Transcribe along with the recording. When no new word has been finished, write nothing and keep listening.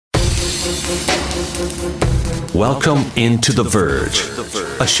Welcome into The Verge,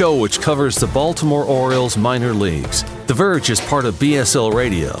 a show which covers the Baltimore Orioles minor leagues. The Verge is part of BSL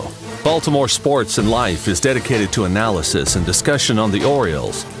Radio. Baltimore Sports and Life is dedicated to analysis and discussion on the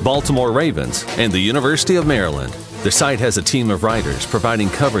Orioles, Baltimore Ravens, and the University of Maryland. The site has a team of writers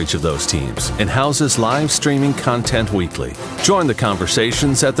providing coverage of those teams and houses live streaming content weekly. Join the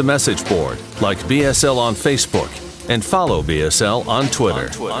conversations at the message board, like BSL on Facebook, and follow BSL on Twitter.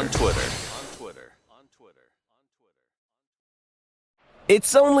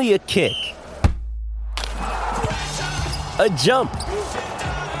 It's only a kick, a jump,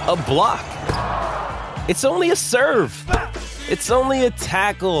 a block. It's only a serve. It's only a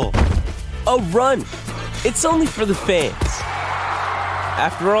tackle, a run. It's only for the fans.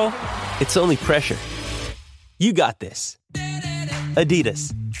 After all, it's only pressure. You got this.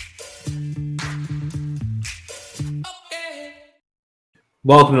 Adidas.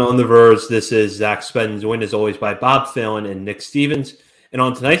 Welcome to On the Verge. This is Zach Spedden, joined as always by Bob Phelan and Nick Stevens. And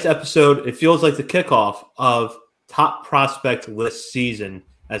on tonight's episode, it feels like the kickoff of Top Prospect List season,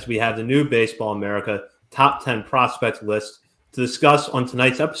 as we have the new Baseball America Top 10 Prospect List to discuss on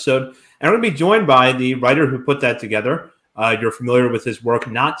tonight's episode. And we're going to be joined by the writer who put that together. You're familiar with his work,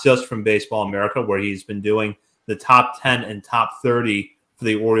 not just from Baseball America, where he's been doing the top 10 and top 30 for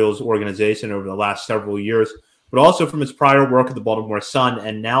the Orioles organization over the last several years, but also from his prior work at the Baltimore Sun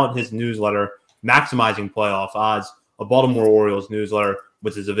and now in his newsletter, Maximizing Playoff Odds, a Baltimore Orioles newsletter,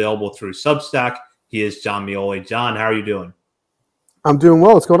 which is available through Substack. He is John Mioli. John, how are you doing? I'm doing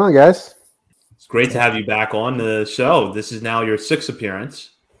well. What's going on, guys? It's great to have you back on the show. This is now your sixth appearance.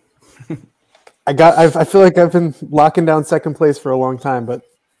 I feel like I've been locking down second place for a long time, but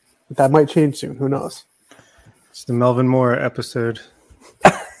that might change soon. Who knows? It's the Melvin Moore episode.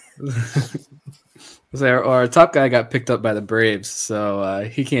 Our top guy got picked up by the Braves, so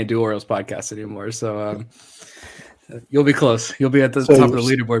he can't do Orioles podcast anymore. So you'll be close. You'll be at the top of the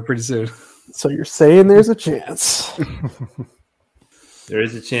leaderboard pretty soon. So you're saying there's a chance? There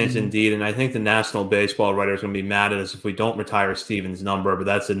is a chance indeed, and I think the National Baseball writer is going to be mad at us if we don't retire Steven's number, but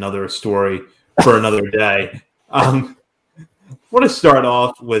that's another story for another day. I want to start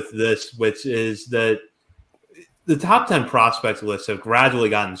off with this, which is that the top 10 prospect lists have gradually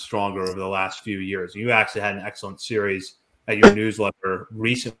gotten stronger over the last few years. You actually had an excellent series at your newsletter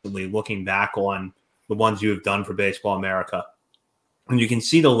recently looking back on the ones you have done for Baseball America. And you can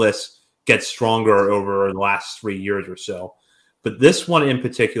see the list get stronger over the last 3 years or so. But this one in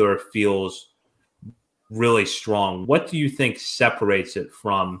particular feels really strong. What do you think separates it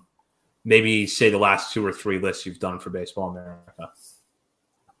from maybe, say, the last 2 or 3 lists you've done for Baseball America?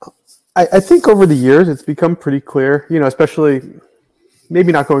 I think over the years it's become pretty clear, especially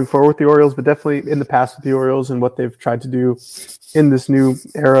maybe not going forward with the Orioles, but definitely in the past with the Orioles and what they've tried to do in this new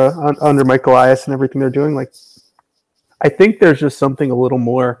era under Mike Elias and everything they're doing. Like, I think there's just something a little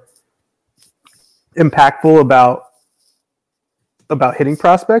more impactful about hitting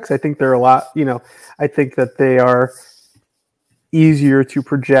prospects. I think they're a lot, I think that they are easier to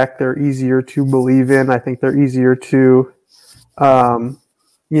project. They're easier to believe in. I think they're easier to,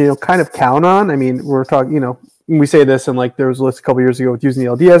 kind of count on. I mean, we're talking, when we say this, and like there was a list a couple years ago with using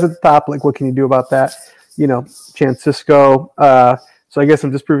the LDS at the top, like what can you do about that? Chance Cisco. So I guess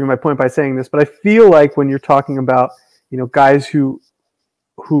I'm just proving my point by saying this, but I feel like when you're talking about, guys who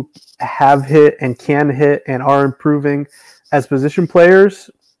have hit and can hit and are improving as position players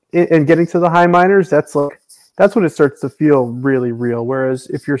and getting to the high minors, that's when it starts to feel really real. Whereas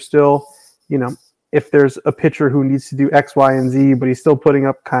if you're still, if there's a pitcher who needs to do X, Y, and Z, but he's still putting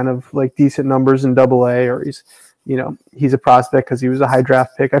up kind of like decent numbers in AA, or he's a prospect because he was a high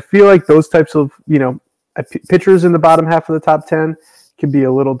draft pick. I feel like those types of, pitchers in the bottom half of the top 10 can be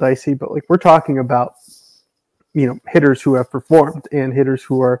a little dicey, but like we're talking about, hitters who have performed and hitters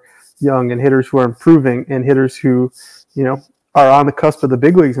who are young and hitters who are improving and hitters who, are on the cusp of the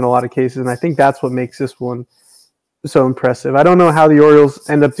big leagues in a lot of cases. And I think that's what makes this one so impressive. I don't know how the Orioles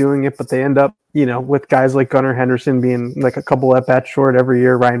end up doing it, but they end up, with guys like Gunnar Henderson being like a couple at bats short every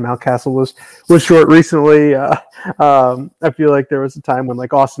year. Ryan Mountcastle was short recently. I feel like there was a time when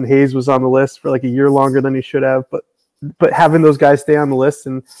like Austin Hayes was on the list for like a year longer than he should have, but having those guys stay on the list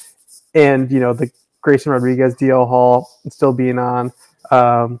and the Grayson Rodriguez, DL Hall still being on,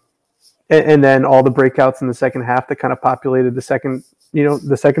 and then all the breakouts in the second half that kind of populated the second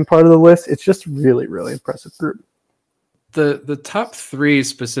part of the list. It's just really, really impressive group. The top 3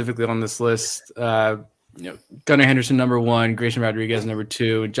 specifically on this list, Gunnar Henderson number 1, Grayson Rodriguez number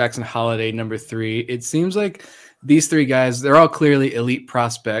 2, Jackson Holliday number 3. It seems like these 3 guys, they're all clearly elite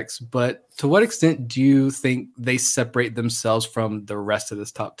prospects, but to what extent do you think they separate themselves from the rest of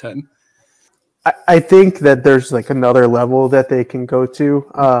this top 10? I think that there's like another level that they can go to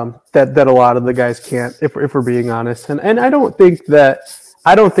that a lot of the guys can't, if we're being honest. And I don't think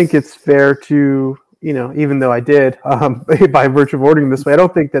it's fair to, even though I did by virtue of ordering this way, I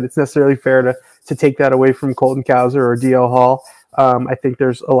don't think that it's necessarily fair to take that away from Colton Cowser or DL Hall. I think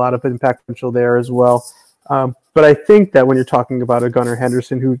there's a lot of impact potential there as well. But I think that when you're talking about a Gunnar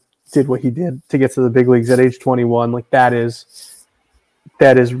Henderson who did what he did to get to the big leagues at age 21, like that is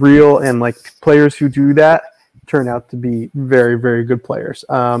real, and like players who do that turn out to be very, very good players.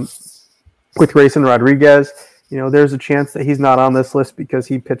 With Grayson Rodriguez, there's a chance that he's not on this list because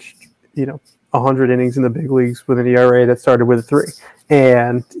he pitched, 100 innings in the big leagues with an ERA that started with a 3.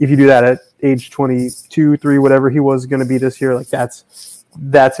 And if you do that at age 22, 3, whatever he was going to be this year, like that's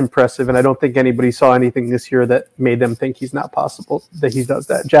impressive. And I don't think anybody saw anything this year that made them think he's not possible that he does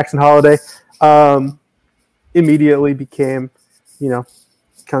that. Jackson Holliday immediately became,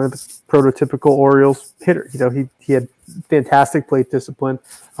 kind of the prototypical Orioles hitter. He had fantastic plate discipline.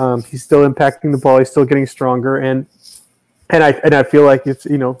 He's still impacting the ball. He's still getting stronger. And I feel like it's,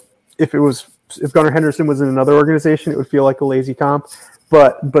 if Gunnar Henderson was in another organization, it would feel like a lazy comp.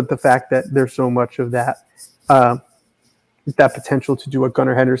 But the fact that there's so much of that potential to do what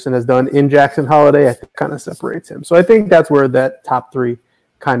Gunnar Henderson has done in Jackson Holliday, I think kind of separates him. So I think that's where that top three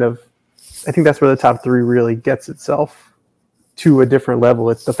really gets itself to a different level.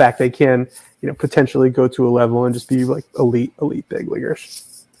 It's the fact they can, potentially go to a level and just be like elite big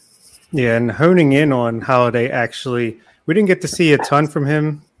leaguers. Yeah, and honing in on Holliday, actually, we didn't get to see a ton from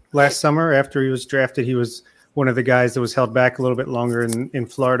him last summer. After he was drafted, he was one of the guys that was held back a little bit longer in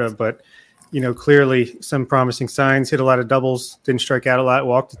Florida, but clearly some promising signs. Hit a lot of doubles, didn't strike out a lot,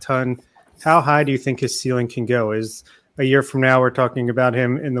 walked a ton. How high do you think his ceiling can go? Is a year from now we're talking about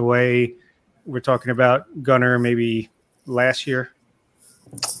him in the way we're talking about Gunnar maybe last year?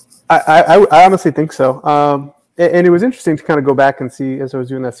 I honestly think so. And it was interesting to kind of go back and see, as I was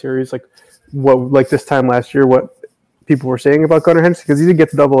doing that series, like this time last year, what people were saying about Gunnar Henderson, because he did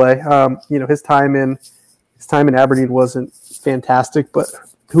get to AA. His time in Aberdeen wasn't fantastic, but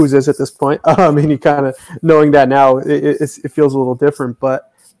whose is at this point? And you kind of knowing that now, it feels a little different.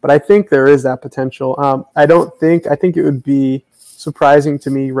 But I think there is that potential. I think it would be surprising to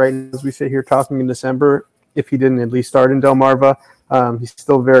me right now as we sit here talking in December if he didn't at least start in Delmarva. He's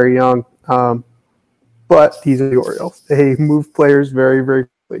still very young, but he's the Orioles. They move players very, very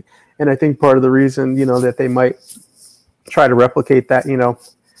quickly. And I think part of the reason, that they might try to replicate that,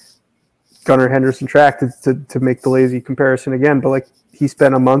 Gunnar Henderson track to make the lazy comparison again. But he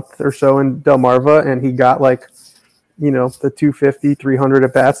spent a month or so in Delmarva and he got the 250, 300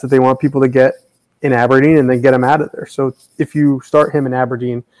 at bats that they want people to get in Aberdeen and then get him out of there. So if you start him in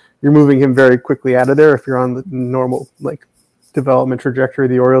Aberdeen, you're moving him very quickly out of there if you're on the normal development trajectory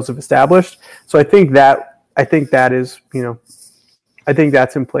the Orioles have established. So I think that is, I think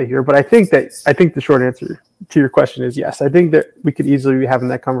that's in play here. But I think the short answer to your question is yes. I think that we could easily be having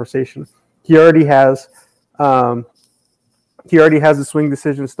that conversation. He already has the swing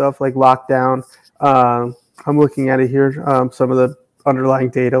decision stuff locked down. I'm looking at it here. Some of the underlying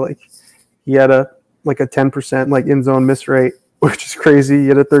data, he had a 10% in zone miss rate, which is crazy. He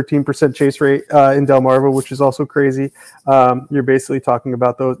had a 13% chase rate in Delmarva, which is also crazy. You're basically talking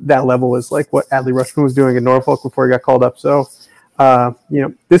about that level is what Adley Rutschman was doing in Norfolk before he got called up. So,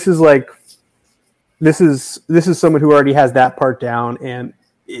 this is someone who already has that part down. And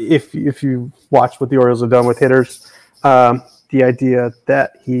if you watch what the Orioles have done with hitters, the idea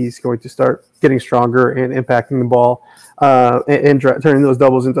that he's going to start getting stronger and impacting the ball and turning those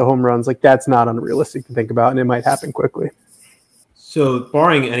doubles into home runs, that's not unrealistic to think about, and it might happen quickly. So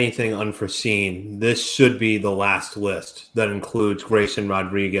barring anything unforeseen, this should be the last list that includes Grayson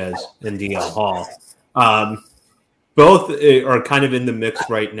Rodriguez and DL Hall. Both are kind of in the mix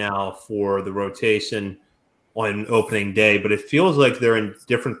right now for the rotation on opening day, but it feels like they're in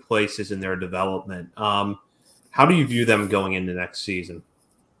different places in their development. How do you view them going into next season?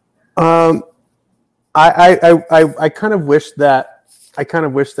 I kind of wish that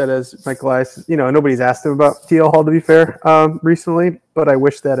as Michael Elias, nobody's asked him about DL Hall, to be fair, recently, but I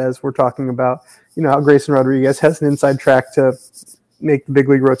wish that as we're talking about, how Grayson Rodriguez has an inside track to make the big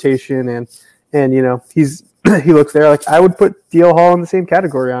league rotation and he looks there. I would put DL Hall in the same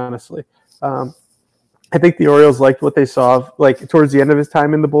category, honestly. I think the Orioles liked what they saw towards the end of his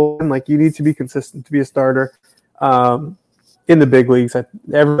time in the bullpen. You need to be consistent to be a starter in the big leagues.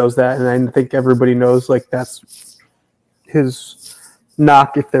 Everyone knows that, and I think everybody knows that's his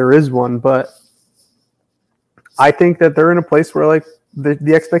knock if there is one. But I think that they're in a place where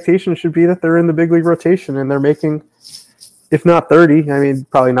the expectation should be that they're in the big league rotation and they're making if not 30. I mean,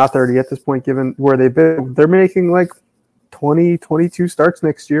 probably not 30 at this point, given where they've been. They're making like 20, 22 starts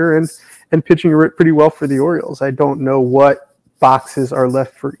next year and pitching pretty well for the Orioles. I don't know what boxes are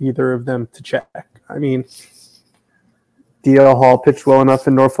left for either of them to check. I mean, DL Hall pitched well enough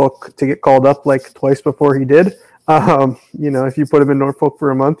in Norfolk to get called up like twice before he did. If you put him in Norfolk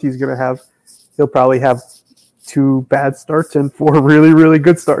for a month, he'll probably have 2 bad starts and 4 really, really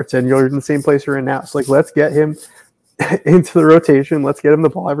good starts, and you're in the same place you're in now. So, like, let's get him into the rotation. Let's get him the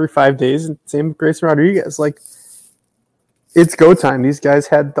ball every 5 days. And same with Grayson Rodriguez. Like, it's go time. These guys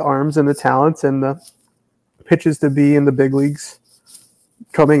had the arms and the talents and the pitches to be in the big leagues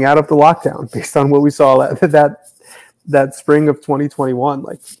coming out of the lockdown based on what we saw that spring of 2021.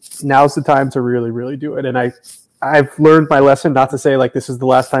 Like, now's the time to really, really do it. And I've learned my lesson not to say like this is the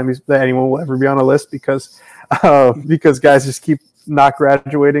last time that anyone will ever be on a list because guys just keep not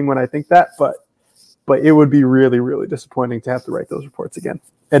graduating when I think that. But it would be really, really disappointing to have to write those reports again,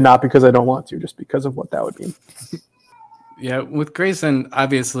 and not because I don't want to, just because of what that would mean. Yeah, with Grayson,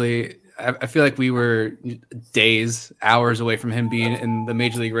 obviously, I feel like we were days, hours away from him being in the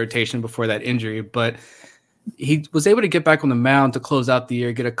major league rotation before that injury, but he was able to get back on the mound to close out the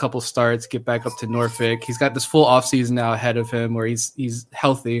year, get a couple starts, get back up to Norfolk. He's got this full offseason now ahead of him where he's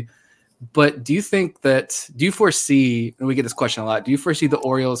healthy. But do you foresee, and we get this question a lot, do you foresee the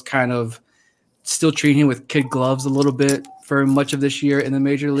Orioles kind of still treating him with kid gloves a little bit for much of this year in the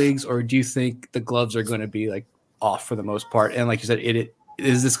major leagues, or do you think the gloves are going to be like off for the most part? And like you said,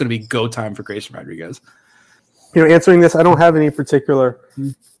 is this going to be go time for Grayson Rodriguez? Answering this, I don't have any particular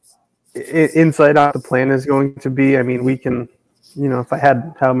insight on what the plan is going to be. I mean, we can, if I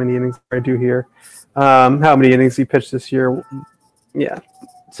had how many innings I do here, how many innings he pitched this year,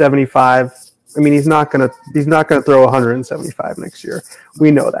 75. I mean, he's not gonna throw 175 next year. We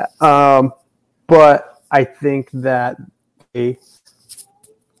know that. But I think that you're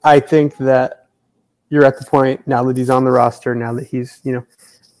at the point now that he's on the roster, now that he's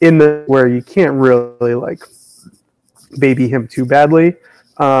in the where you can't really like baby him too badly.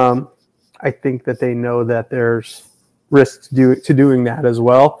 I think that they know that there's risks to doing that as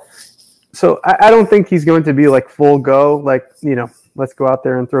well. So I don't think he's going to be like full go, like, let's go out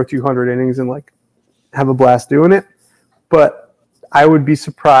there and throw 200 innings and like have a blast doing it. But I would be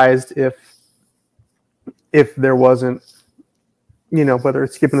surprised if there wasn't, whether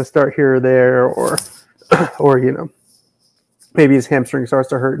it's skipping a start here or there or maybe his hamstring starts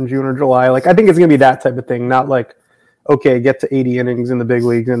to hurt in June or July. Like, I think it's going to be that type of thing, not like, okay, get to 80 innings in the big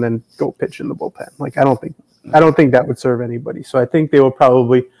leagues and then go pitch in the bullpen. Like, I don't think that would serve anybody. So I think they will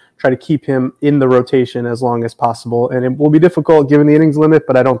probably try to keep him in the rotation as long as possible. And it will be difficult given the innings limit,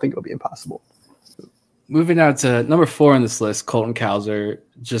 but I don't think it'll be impossible. Moving on to number 4 on this list, Colton Cowser.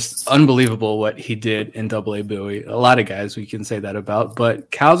 Just unbelievable what he did in Double-A Bowie. A lot of guys we can say that about, but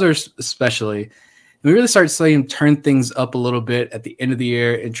Cowser especially. We really started seeing him turn things up a little bit at the end of the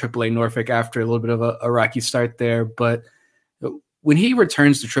year in AAA Norfolk after a little bit of a rocky start there. But when he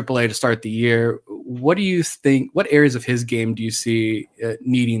returns to AAA to start the year, what do you think? What areas of his game do you see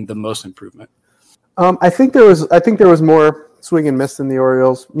needing the most improvement? I think there was more swing and miss than the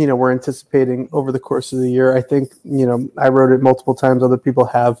Orioles, were anticipating over the course of the year. I think, I wrote it multiple times, other people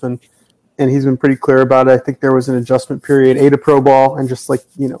have, and he's been pretty clear about it. I think there was an adjustment period, to pro ball, and just like,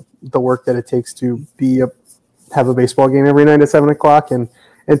 the work that it takes to have a baseball game every night at 7:00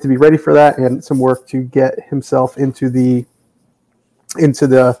 and to be ready for that, and some work to get himself into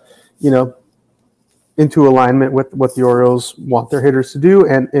alignment with what the Orioles want their hitters to do,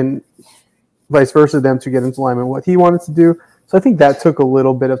 and vice versa, them to get into alignment with what he wanted to do. So I think that took a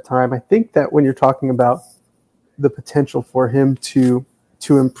little bit of time. I think that when you're talking about the potential for him to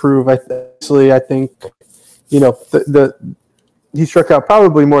improve, I think he struck out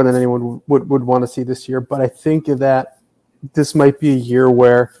probably more than anyone would want to see this year. But I think that this might be a year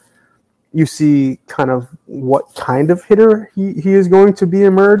where you see kind of what kind of hitter he is going to be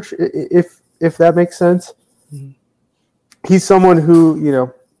emerge, if that makes sense. Mm-hmm. He's someone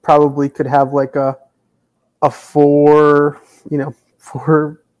who, probably could have like a 420,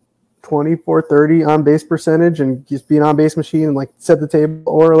 430 on base percentage and just be an on base machine and like set the table,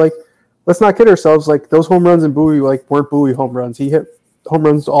 or like, let's not kid ourselves. Like, those home runs in Bowie weren't Bowie home runs. He hit home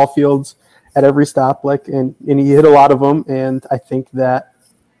runs to all fields at every stop, and he hit a lot of them. And I think that,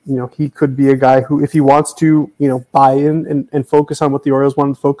 he could be a guy who, if he wants to, buy in and focus on what the Orioles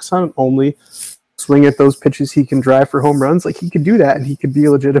want to focus on, only swing at those pitches he can drive for home runs, like, he could do that, and he could be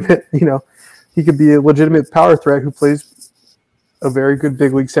a legitimate, power threat who plays a very good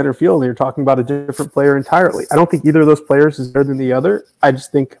big league center field. And you're talking about a different player entirely. I don't think either of those players is better than the other. I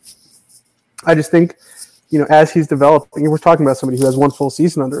just think as he's developing, we're talking about somebody who has one full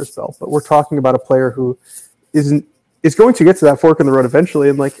season under his belt, but we're talking about a player who is going to get to that fork in the road eventually.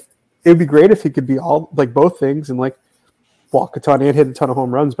 And like, it would be great if he could be all like both things and like walk a ton and hit a ton of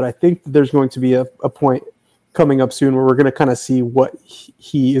home runs. But I think there's going to be a point coming up soon where we're going to kind of see what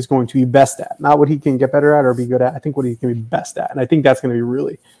he is going to be best at, not what he can get better at or be good at. I think what he can be best at. And I think that's going to be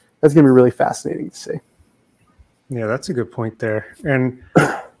really fascinating to see. Yeah, that's a good point there. And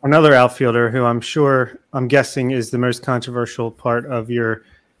another outfielder who I'm guessing is the most controversial part of your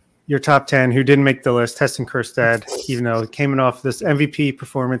top 10 who didn't make the list, Heston Kjerstad, even though he came off this MVP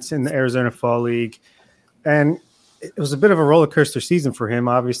performance in the Arizona Fall League. And it was a bit of a roller coaster season for him.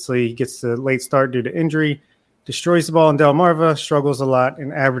 Obviously, he gets the late start due to injury, destroys the ball in Delmarva, struggles a lot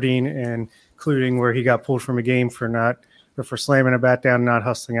in Aberdeen, and including where he got pulled from a game for slamming a bat down, not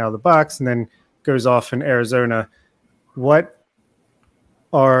hustling out of the box, and then goes off in Arizona. What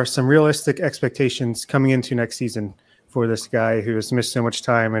are some realistic expectations coming into next season for this guy who has missed so much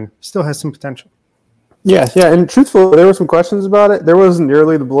time and still has some potential? Yeah, and truthfully, there were some questions about it. There wasn't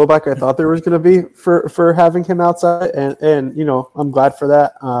nearly the blowback I thought there was going to be for having him outside, and I'm glad for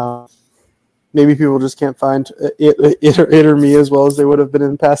that. Maybe people just can't find it or me as well as they would have been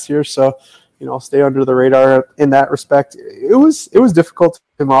in past years. So, I'll stay under the radar in that respect. It was difficult to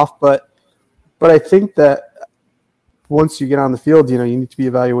get him off, but I think that once you get on the field, you need to be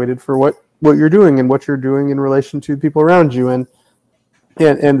evaluated for what you're doing and what you're doing in relation to people around you and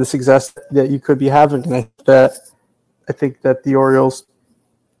the success that you could be having. And I think that the Orioles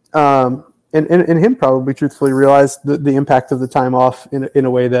and him probably truthfully realized the impact of the time off in a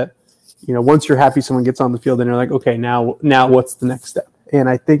way that, once you're happy someone gets on the field and you're like, okay, now what's the next step? And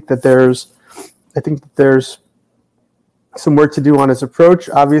I think that there's some work to do on his approach.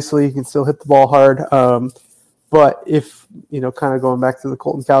 Obviously, he can still hit the ball hard. But if, kind of going back to the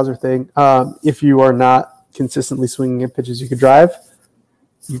Colton Cowser thing, if you are not consistently swinging at pitches you could drive,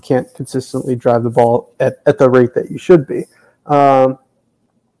 you can't consistently drive the ball at the rate that you should be. But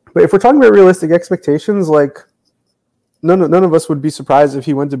if we're talking about realistic expectations, like none of us would be surprised if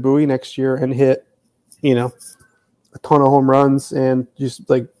he went to Bowie next year and hit, a ton of home runs and just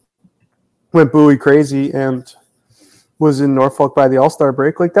like went Bowie crazy and was in Norfolk by the All-Star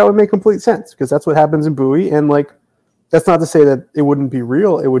break. Like, that would make complete sense because that's what happens in Bowie. And like, that's not to say that it wouldn't be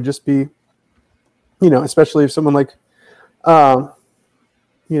real. It would just be, especially if someone like, I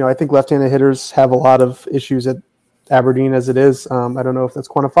think left-handed hitters have a lot of issues at Aberdeen as it is. I don't know if that's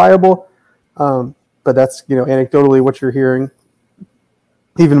quantifiable, but that's, anecdotally what you're hearing,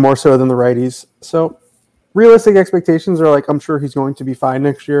 even more so than the righties. So realistic expectations are like, I'm sure he's going to be fine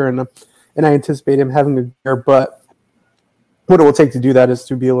next year, and I anticipate him having a year, but what it will take to do that is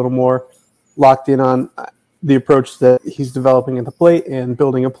to be a little more locked in on the approach that he's developing at the plate and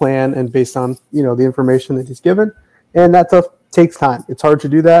building a plan and based on, the information that he's given. And that stuff takes time. It's hard to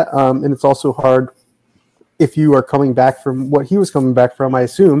do that. And it's also hard if you are coming back from what he was coming back from, I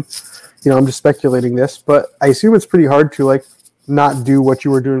assume. I'm just speculating this, but I assume it's pretty hard to like not do what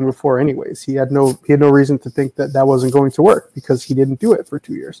you were doing before anyways. He had no reason to think that wasn't going to work because he didn't do it for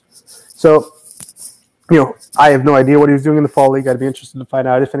 2 years. So, I have no idea what he was doing in the fall league. I'd be interested to find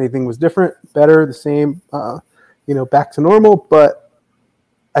out if anything was different, better, the same, back to normal. But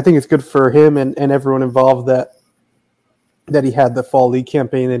I think it's good for him and everyone involved that he had the fall league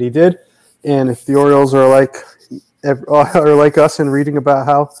campaign that he did. And if the Orioles are like us and reading about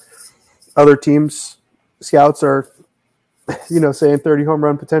how other teams, scouts are, saying 30 home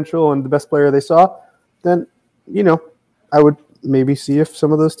run potential and the best player they saw, then, I would maybe see if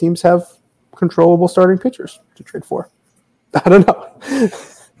some of those teams have controllable starting pitchers to trade for. I don't know.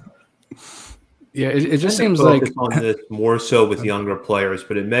 Yeah, it just seems like on this more so with younger players,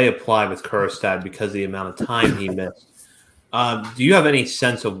 but it may apply with Kjerstad because of the amount of time he missed. Do you have any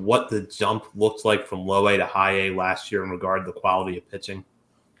sense of what the jump looked like from low A to high A last year in regard to the quality of pitching?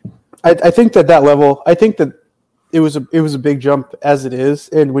 I think that level, I think that it was a big jump as it is.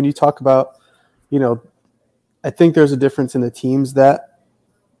 And when you talk about, I think there's a difference in the teams that,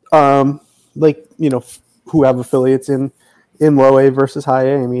 who have affiliates in low A versus high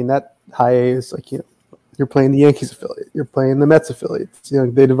A. I mean, that high A is like, you're playing the Yankees affiliate, you're playing the Mets affiliates.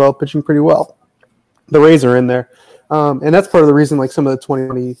 They develop pitching pretty well. The Rays are in there. And that's part of the reason, like, some of the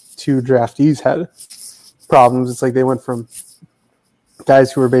 2022 draftees had problems. It's like they went from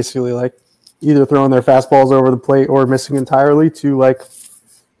guys who were basically like either throwing their fastballs over the plate or missing entirely to like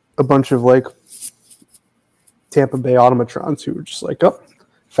a bunch of like Tampa Bay automatrons who were just like, oh,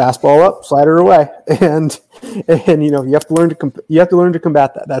 fastball up, slider away, and you have to learn to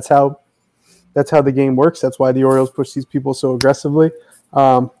combat that. That's how the game works. That's why the Orioles push these people so aggressively.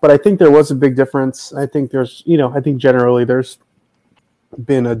 But I think there was a big difference. I think generally there's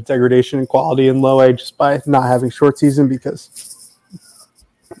been a degradation in quality in low A just by not having short season, because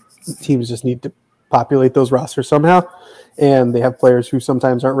teams just need to populate those rosters somehow, and they have players who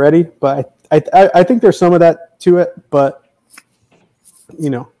sometimes aren't ready. But I think there's some of that to it, but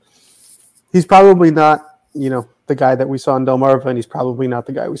he's probably not the guy that we saw in Delmarva, and he's probably not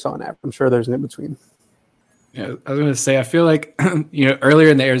the guy we saw in App. I'm sure there's an in-between. Yeah, I was going to say, I feel like, earlier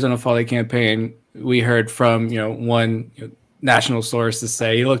in the Arizona Fall League campaign, we heard from, one national source to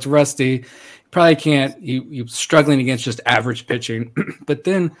say he looked rusty, probably can't, he was struggling against just average pitching. But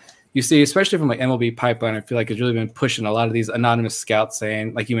then you see, especially from like MLB Pipeline, I feel like it's really been pushing a lot of these anonymous scouts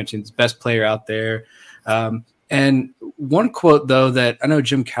saying, like you mentioned, it's best player out there. And one quote, though, that I know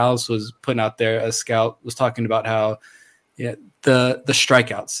Jim Callis was putting out there, a scout, was talking about how the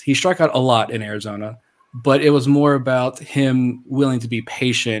strikeouts. He struck out a lot in Arizona, but it was more about him willing to be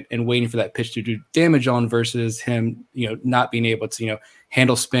patient and waiting for that pitch to do damage on versus him, not being able to,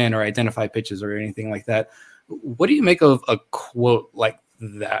 handle spin or identify pitches or anything like that. What do you make of a quote like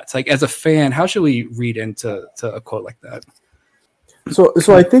that? It's like, as a fan, how should we read into a quote like that? So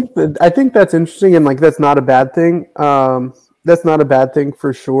I think that's interesting, and like that's not a bad thing. That's not a bad thing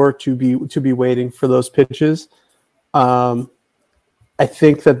for sure to be waiting for those pitches. I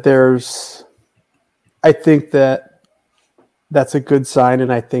think that's a good sign,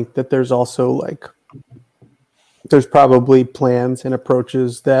 and I think that there's also there's probably plans and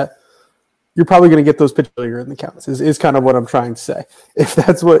approaches that you're probably going to get those pitches earlier in the counts. Is kind of what I'm trying to say. If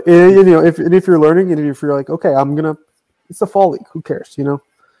that's what if you're learning, and if you're like, okay, it's the fall league. Who cares?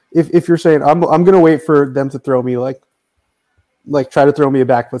 If you're saying I'm going to wait for them to throw me try to throw me a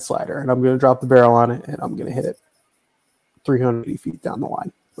back foot slider, and I'm going to drop the barrel on it, and I'm going to hit it 380 feet down the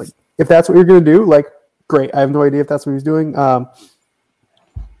line. If that's what you're going to do, great. I have no idea if that's what he's doing.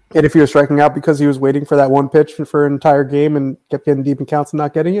 And if he was striking out because he was waiting for that one pitch for an entire game and kept getting deep in counts and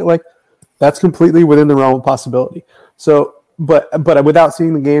not getting it, that's completely within the realm of possibility. So, but without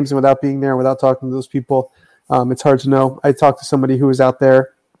seeing the games and without being there, without talking to those people, it's hard to know. I talked to somebody who was out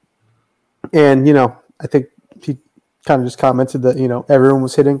there, and I think he kind of just commented that everyone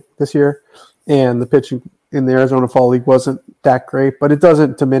was hitting this year, and the pitching in the Arizona Fall League wasn't that great, but it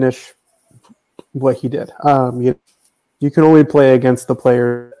doesn't diminish what he did. You can only play against the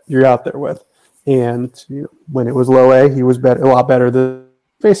player you're out there with, and when it was low A, he was a lot better than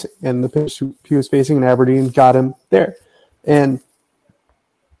facing, and the pitch he was facing in Aberdeen got him there, and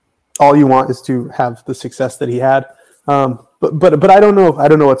all you want is to have the success that he had. But I don't know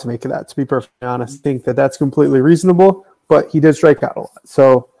what to make of that, to be perfectly honest. I think that that's completely reasonable, but he did strike out a lot.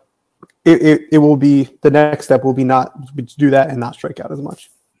 So it will be, the next step will be to do that and not strike out as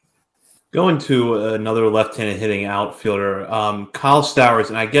much. Going to another left-handed hitting outfielder, Kyle Stowers,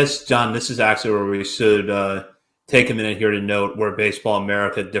 and I guess, John, this is actually where we should take a minute here to note where Baseball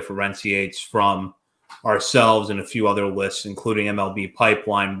America differentiates from ourselves and a few other lists, including MLB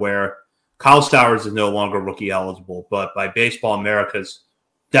Pipeline, where Kyle Stowers is no longer rookie eligible, but by Baseball America's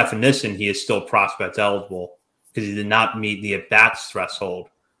definition, he is still prospect eligible because he did not meet the at-bats threshold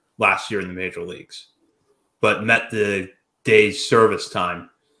last year in the major leagues, but met the day's service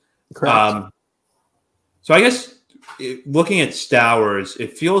time. Correct. So I guess looking at Stowers,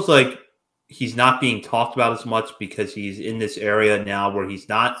 it feels like he's not being talked about as much because he's in this area now where he's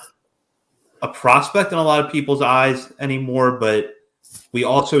not a prospect in a lot of people's eyes anymore, but we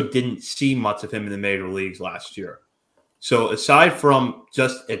also didn't see much of him in the major leagues last year. So aside from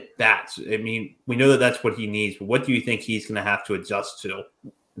just at bats, I mean, we know that that's what he needs, but what do you think he's going to have to adjust to at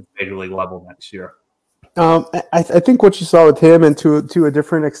the major league level next year? I think what you saw with him, and to a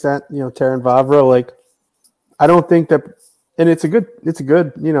different extent, Terran Vavra, I don't think that, and it's a good,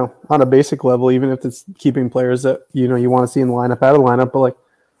 on a basic level, even if it's keeping players that, you want to see in the lineup out of the lineup, but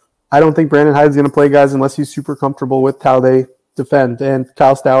I don't think Brandon Hyde's going to play guys unless he's super comfortable with how they defend. And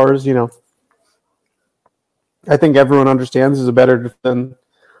Kyle Stowers, I think everyone understands is a better defender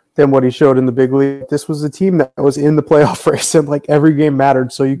than what he showed in the big league. This was a team that was in the playoff race, and every game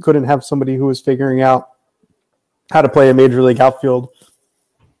mattered. So you couldn't have somebody who was figuring out how to play a major league outfield,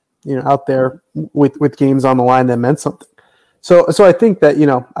 out there with games on the line that meant something. So I think that,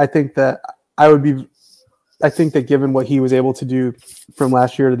 I think that given what he was able to do from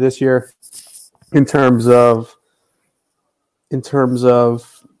last year to this year, in terms of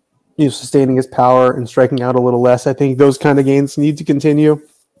sustaining his power and striking out a little less, I think those kind of gains need to continue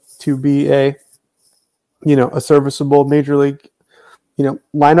to be a serviceable major league,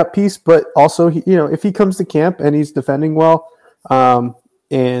 lineup piece. But also, if he comes to camp and he's defending well,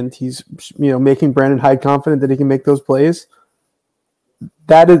 and he's, making Brandon Hyde confident that he can make those plays,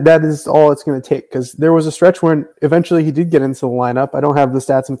 that is all it's going to take, because there was a stretch when eventually he did get into the lineup. I don't have the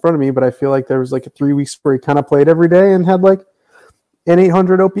stats in front of me, but I feel like there was like a 3 weeks where he kind of played every day and had like an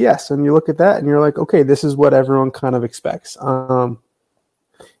 800 OPS. And you look at that and you're like, okay, this is what everyone kind of expects.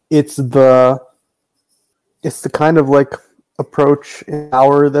 It's the kind of like approach and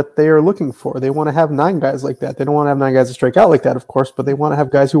power that they are looking for. They want to have 9 guys like that. They don't want to have 9 guys that strike out like that, of course, but they want to have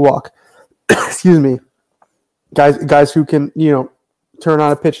guys who walk. Excuse me. Guys who can, turn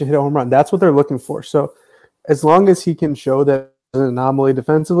on a pitch and hit a home run. That's what they're looking for. So as long as he can show that an anomaly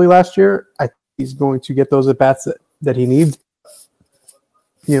defensively last year, I think he's going to get those at-bats that he needs.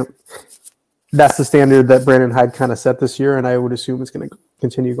 That's the standard that Brandon Hyde kind of set this year, and I would assume it's going to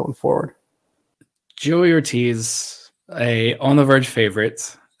continue going forward. Joey Ortiz, a on-the-verge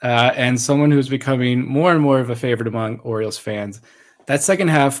favorite, and someone who's becoming more and more of a favorite among Orioles fans. That second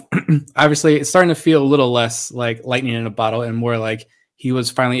half, obviously, it's starting to feel a little less like lightning in a bottle and more like he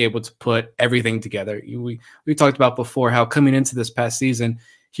was finally able to put everything together. We talked about before how coming into this past season,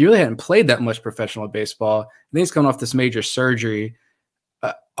 he really hadn't played that much professional baseball. And then he's coming off this major surgery.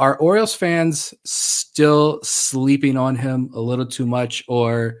 Are Orioles fans still sleeping on him a little too much,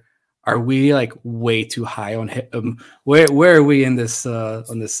 or are we like way too high on him? Where are we in this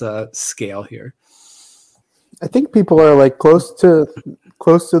on this scale here? I think people are like close to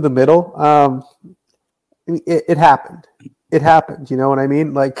the middle. It happened. It happened. You know what I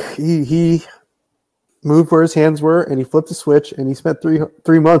mean? Like he moved where his hands were, and he flipped the switch, and he spent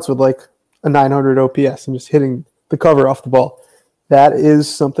three months with like a 900 OPS and just hitting the cover off the ball. That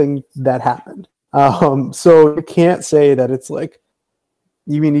is something that happened. So you can't say that it's like.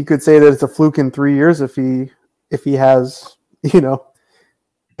 You mean you could say that it's a fluke in 3 years if he has,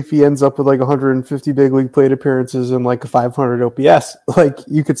 if he ends up with like 150 big league plate appearances and like a 500 OPS, like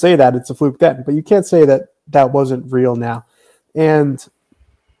you could say that it's a fluke then, but you can't say that wasn't real now. And,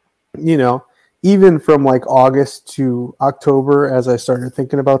 even from like August to October, as I started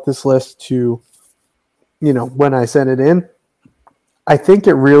thinking about this list to, when I sent it in, I think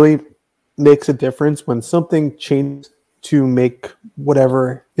it really makes a difference when something changes to make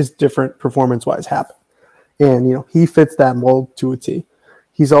whatever is different performance-wise happen. And, he fits that mold to a T.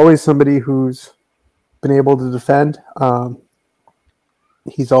 He's always somebody who's been able to defend.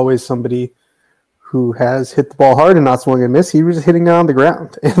 He's always somebody who has hit the ball hard and not swung and miss. He was hitting it on the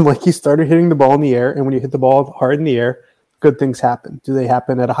ground. And, he started hitting the ball in the air. And when you hit the ball hard in the air, good things happen. Do they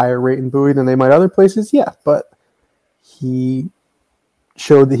happen at a higher rate in Bowie than they might other places? Yeah, but he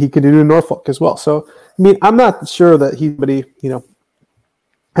showed that he could do it in Norfolk as well. So, I'm not sure that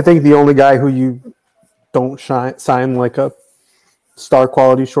I think the only guy who you don't sign like a star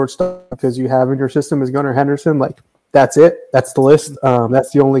quality shortstop because you have in your system is Gunnar Henderson. Like, that's it. That's the list. That's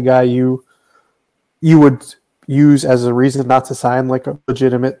the only guy you would use as a reason not to sign like a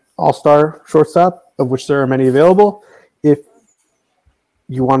legitimate all-star shortstop, of which there are many available. If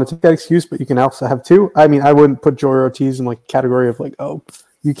you want to take that excuse, but you can also have two. I wouldn't put Joey Ortiz in like a category of like, oh,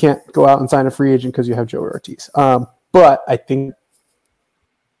 you can't go out and sign a free agent because you have Joey Ortiz. But I think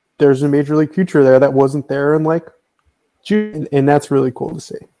there's a major league future there that wasn't there in like June, and that's really cool to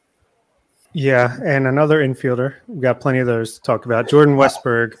see. Yeah, and another infielder. We've got plenty of those to talk about. Jordan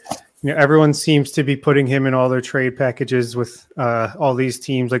Westburg. Everyone seems to be putting him in all their trade packages with all these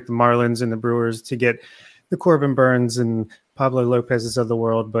teams like the Marlins and the Brewers to get the Corbin Burns and Pablo Lopez's of the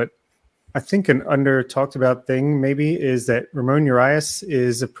world. But I think an under-talked about thing maybe is that Ramon Urias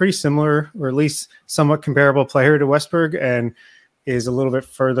is a pretty similar, or at least somewhat comparable player to Westburg and is a little bit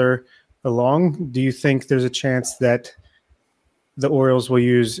further along. Do you think there's a chance that the Orioles will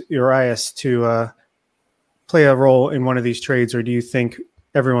use Urias to play a role in one of these trades, or do you think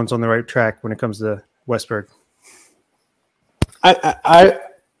everyone's on the right track when it comes to Westburg? I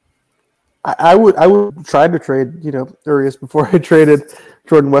would try to trade, Urias before I traded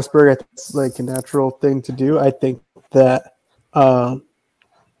Jordan Westburg. I think it's like a natural thing to do. I think that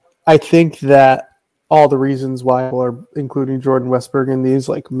all the reasons why people are including Jordan Westburg in these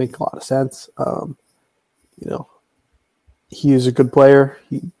like make a lot of sense. He is a good player.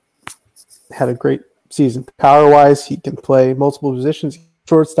 He had a great season power wise. He can play multiple positions,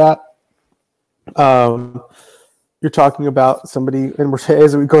 shortstop. You're talking about somebody, and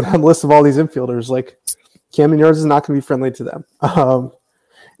as we go down the list of all these infielders, like Camden Yards is not going to be friendly to them.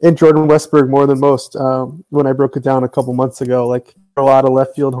 And Jordan Westburg more than most. When I broke it down a couple months ago, like a lot of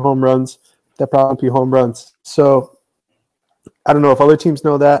left field home runs that probably be home runs. So I don't know if other teams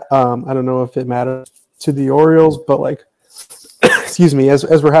know that. I don't know if it matters to the Orioles, but like, excuse me,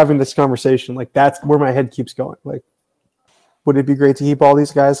 as we're having this conversation, like that's where my head keeps going. Like, would it be great to keep all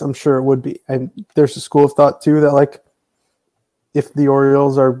these guys? I'm sure it would be. And there's a school of thought too that like if the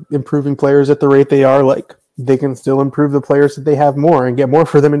Orioles are improving players at the rate they are, like they can still improve the players that they have more and get more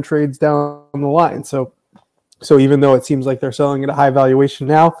for them in trades down the line. So even though it seems like they're selling at a high valuation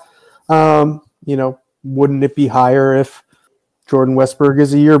now, wouldn't it be higher if Jordan Westburg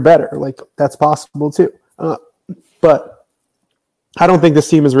is a year better? Like that's possible too. But I don't think this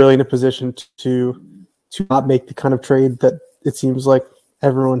team is really in a position to not make the kind of trade that it seems like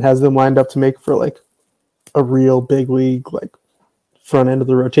everyone has them lined up to make for like a real big league, like front end of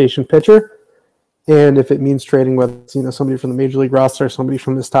the rotation pitcher. And if it means trading whether it's, somebody from the major league roster, somebody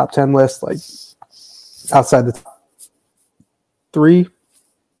from this top 10 list, like outside the top 3,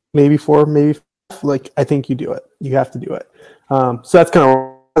 maybe 4, maybe 5, like I think you do it. You have to do it. So that's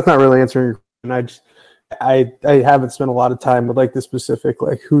not really answering your question. I haven't spent a lot of time with like the specific,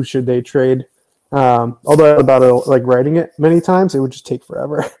 like who should they trade. Although about like writing it many times, it would just take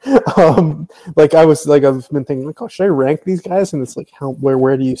forever. Like I've been thinking like, oh, should I rank these guys? And it's like,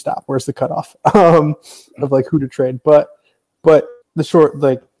 where do you stop? Where's the cutoff of like who to trade? But the short,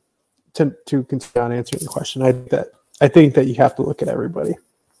 like to continue on answering the question, I think that you have to look at everybody.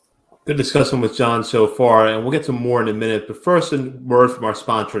 Good discussion with John so far, and we'll get to more in a minute. But first, a word from our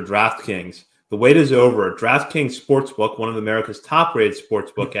sponsor, DraftKings. The wait is over. DraftKings Sportsbook, one of America's top-rated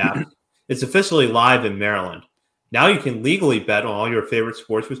sportsbook apps, is officially live in Maryland. Now you can legally bet on all your favorite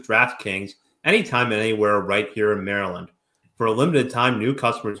sports with DraftKings anytime and anywhere right here in Maryland. For a limited time, new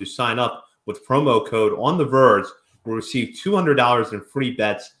customers who sign up with promo code OnTheVerge will receive $200 in free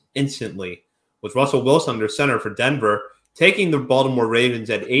bets instantly. With Russell Wilson under center for Denver, taking the Baltimore Ravens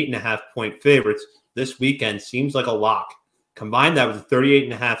at 8.5-point favorites this weekend seems like a lock. Combine that with a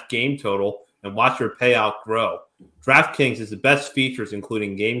 38.5 game total and watch your payout grow. DraftKings is the best features,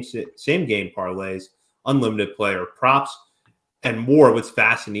 including same-game parlays, unlimited player props, and more with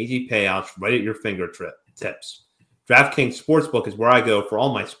fast and easy payouts right at your fingertips. DraftKings Sportsbook is where I go for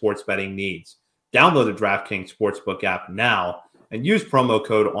all my sports betting needs. Download the DraftKings Sportsbook app now and use promo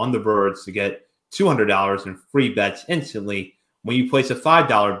code OnTheVerge to get $200 in free bets instantly when you place a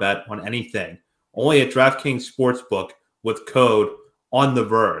 $5 bet on anything. Only at DraftKings Sportsbook with code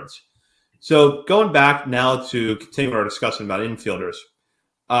OnTheVerge. So going back now to continue our discussion about infielders,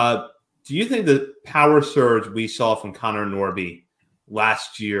 do you think the power surge we saw from Connor Norby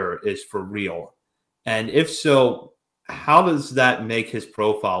last year is for real? And if so, how does that make his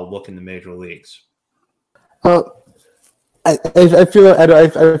profile look in the major leagues? I feel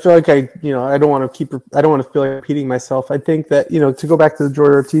like I don't want to feel like repeating myself. I think that, to go back to the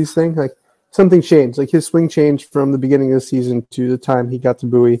Jordan Ortiz thing, like something changed. Like his swing changed from the beginning of the season to the time he got to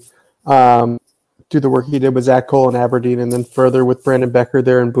Bowie. Through the work he did with Zach Cole in Aberdeen, and then further with Brandon Becker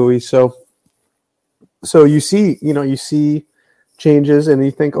there in Bowie. So you see changes, and you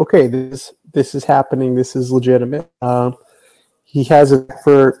think, okay, this is happening. This is legitimate. He has it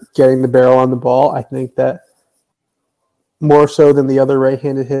for getting the barrel on the ball. I think that more so than the other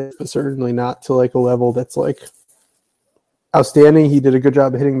right-handed hits, but certainly not to like a level that's like outstanding. He did a good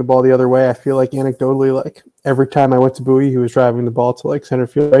job of hitting the ball the other way. I feel like anecdotally, like every time I went to Bowie, he was driving the ball to like center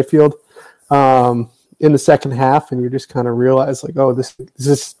field, right field in the second half, and you just kind of realize like, oh, this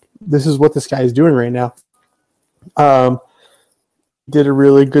is what this guy is doing right now. Did a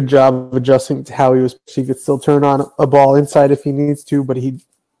really good job of adjusting to how he could still turn on a ball inside if he needs to, but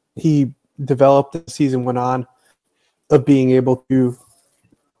he developed as the season went on of being able to,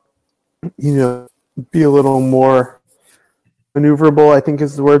 be a little more maneuverable, I think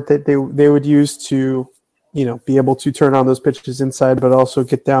is the word that they would use to, be able to turn on those pitches inside, but also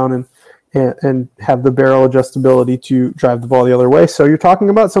get down and have the barrel adjustability to drive the ball the other way. So you're talking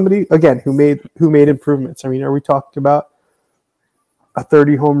about somebody again who made improvements. I mean, are we talking about a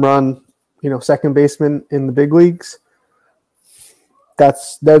 30 home run, second baseman in the big leagues?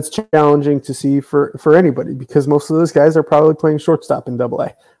 That's challenging to see for anybody, because most of those guys are probably playing shortstop in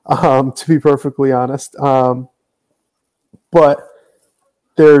Double-A, to be perfectly honest. But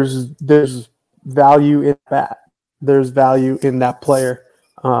there's value in that. There's value in that player.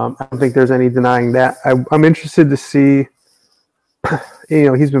 I don't think there's any denying that. I'm interested to see.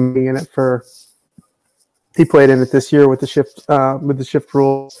 He's been being in it for. He played in it this year with the shift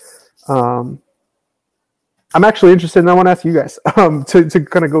rule. I'm actually interested, and I want to ask you guys to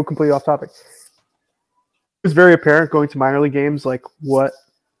kind of go completely off topic. It was very apparent going to minor league games, like what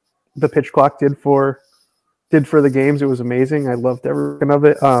the pitch clock did for the games. It was amazing. I loved every second of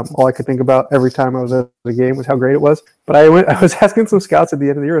it. All I could think about every time I was at the game was how great it was. But I was asking some scouts at the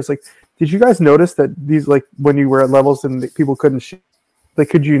end of the year. I was like, did you guys notice that these, like, when you were at levels and people couldn't shoot, like,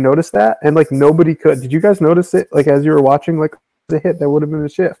 could you notice that? And like nobody could. Did you guys notice it? Like as you were watching, like the hit that would have been a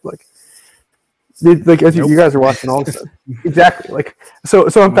shift. Like Like as you guys are watching all this, exactly. Like so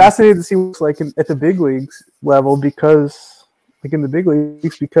I'm fascinated to see what's like at the big leagues level because like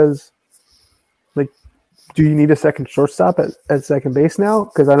like do you need a second shortstop at second base now?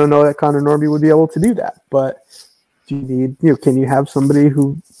 Because I don't know that Connor Norby would be able to do that. But do you need can you have somebody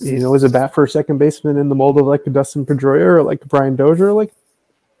who is a bat for a second baseman in the mold of like a Dustin Pedroia or like a Brian Dozier like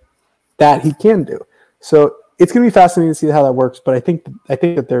that he can do. So it's going to be fascinating to see how that works. But I think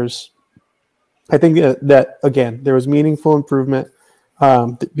that there was meaningful improvement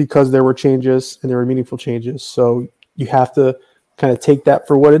because there were changes and there were meaningful changes. So you have to kind of take that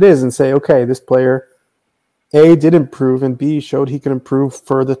for what it is and say, okay, this player A did improve and B showed he could improve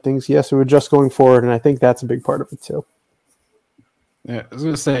for the things he has to adjust going forward. And I think that's a big part of it too. Yeah, I was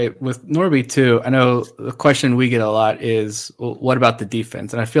going to say with Norby too, I know the question we get a lot is, well, what about the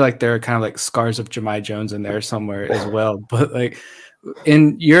defense? And I feel like there are kind of like scars of Jahmai Jones in there somewhere as well. But like,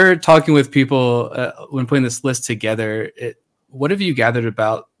 you're talking with people when putting this list together, what have you gathered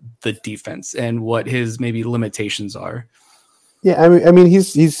about the defense and what his maybe limitations are? Yeah, I mean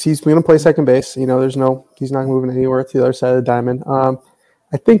he's going to play second base. He's not moving anywhere to the other side of the diamond.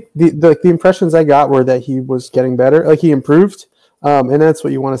 I think the impressions I got were that he was getting better, like he improved. And that's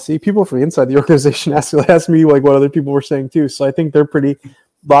what you want to see. People from inside the organization ask me like what other people were saying too. So I think they're pretty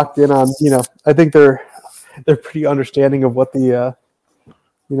locked in on, I think they're pretty understanding of what the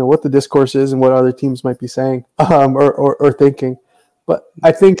what the discourse is and what other teams might be saying or thinking. But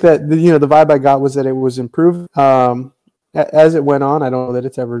I think that the vibe I got was that it was improved as it went on. I don't know that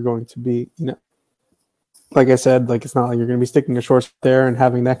it's ever going to be, like I said, like it's not like you're going to be sticking a short there and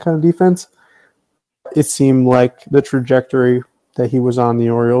having that kind of defense. It seemed like the trajectory that he was on the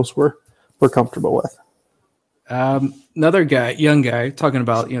Orioles were comfortable with. Another guy, young guy, talking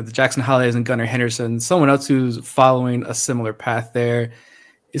about the Jackson Hollidays and Gunnar Henderson. Someone else who's following a similar path there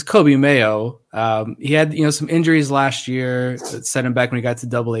is Kobe Mayo. He had some injuries last year that set him back when he got to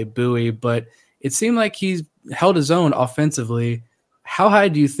Double-A Bowie, but it seemed like he's held his own offensively. How high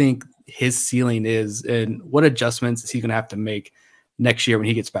do you think his ceiling is, and what adjustments is he going to have to make next year when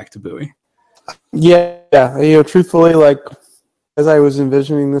he gets back to Bowie? Yeah. Truthfully, like as I was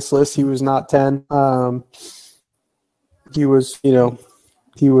envisioning this list, he was not 10. He was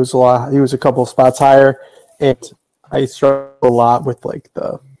a couple of spots higher, and I struggled a lot with like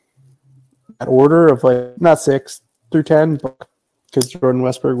that order of like not 6 through 10, but because Jordan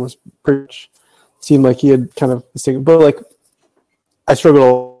Westberg was pretty much seemed like he had kind of mistaken, but like I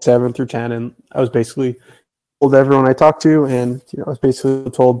struggled 7 through 10, and I was basically told everyone I talked to, and I was basically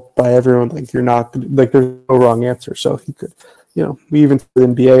told by everyone like you're not like there's no wrong answer. So he could, we even the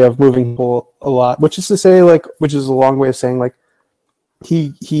NBA of moving people a lot, which is a long way of saying like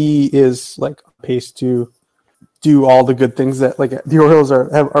he is like pace to do all the good things that like the Orioles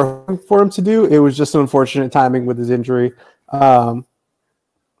are for him to do. It was just an unfortunate timing with his injury. I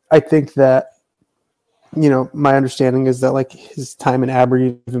think that my understanding is that like his time in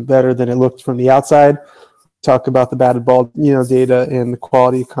Aberdeen is even better than it looked from the outside. Talk about the batted ball, data and the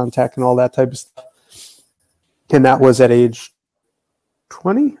quality of contact and all that type of stuff. And that was at age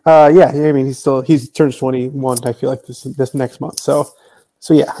 20. I mean, he turns 21. I feel like this next month. So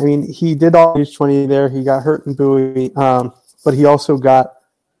yeah, I mean, he did all age 20 there. He got hurt in Bowie, but he also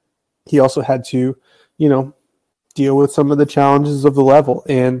had to, deal with some of the challenges of the level,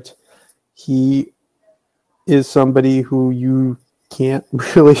 and he is somebody who you can't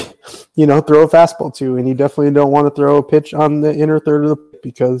really, throw a fastball to, and you definitely don't want to throw a pitch on the inner third of the plate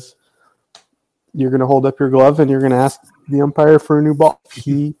because you're going to hold up your glove and you're going to ask the umpire for a new ball.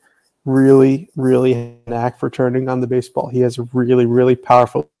 He really, really has an knack for turning on the baseball. He has a really, really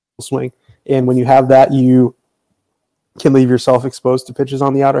powerful swing, and when you have that, you can leave yourself exposed to pitches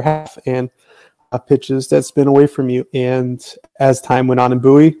on the outer half and pitches that spin away from you. And as time went on in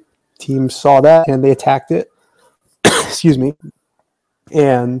Bowie, teams saw that and they attacked it. Excuse me.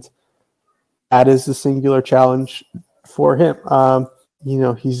 And that is the singular challenge for him.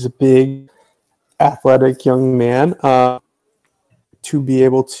 He's a big, athletic young man. To be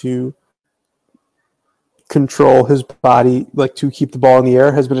able to control his body, like to keep the ball in the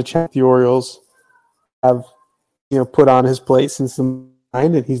air, has been a challenge the Orioles have, put on his plate since the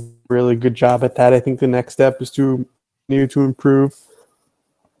mind, and he's a really good job at that. I think the next step is to continue to improve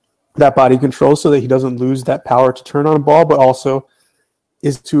that body control so that he doesn't lose that power to turn on a ball, but also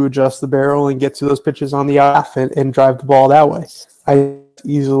is to adjust the barrel and get to those pitches on the off and drive the ball that way.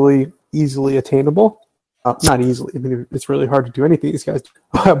 Easily attainable. Not easily. I mean, it's really hard to do anything these guys do.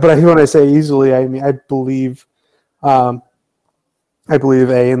 But when I say easily, I mean I believe in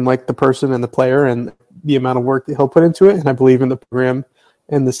like the person and the player and the amount of work that he'll put into it, and I believe in the program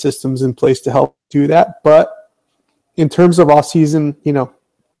and the systems in place to help do that. But in terms of off-season,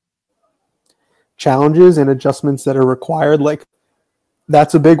 challenges and adjustments that are required, like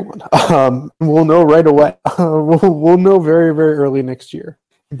that's a big one. We'll know right away. We'll know very, very early next year,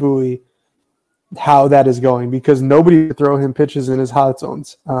 Bowie, how that is going, because nobody would throw him pitches in his hot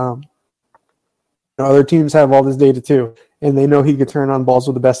zones. Other teams have all this data too, and they know he could turn on balls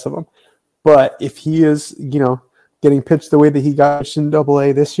with the best of them. But if he is, getting pitched the way that he got pitched in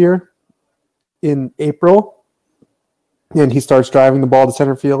AA this year in April, and he starts driving the ball to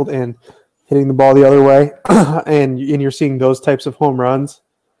center field and hitting the ball the other way, and you're seeing those types of home runs,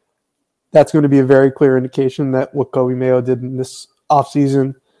 that's going to be a very clear indication that what Coby Mayo did in this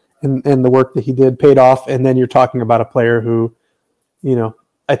offseason and the work that he did paid off. And then you're talking about a player who,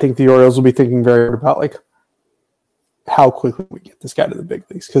 I think the Orioles will be thinking very hard about, like, how quickly we get this guy to the big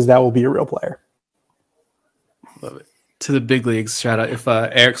leagues, because that will be a real player. Love it. To the big leagues, shout out, if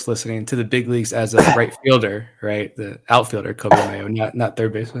Eric's listening, to the big leagues as a right fielder, right? The outfielder, Coby Mayo, not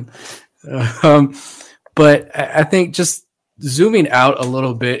third baseman. But I think just zooming out a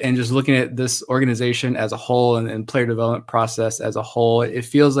little bit and just looking at this organization as a whole and player development process as a whole, it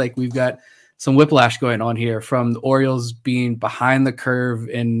feels like we've got some whiplash going on here, from the Orioles being behind the curve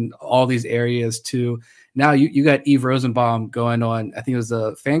in all these areas to now you got Eve Rosenbaum going on, I think it was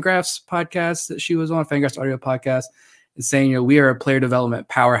the Fangraphs podcast that she was on, Fangraphs audio podcast, and saying, we are a player development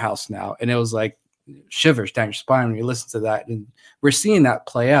powerhouse now. And it was like shivers down your spine when you listen to that. And we're seeing that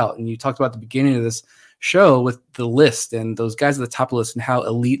play out. And you talked about the beginning of this show with the list and those guys at the top of the list and how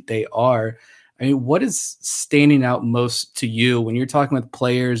elite they are. I mean, what is standing out most to you when you're talking with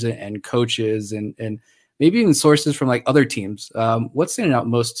players and coaches and maybe even sources from like other teams? What's standing out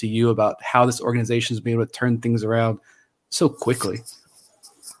most to you about how this organization is being able to turn things around so quickly?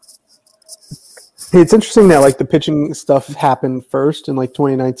 It's interesting that like the pitching stuff happened first in like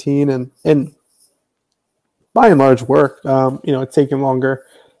 2019 and by and large worked. It's taken longer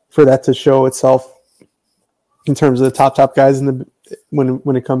for that to show itself in terms of the top guys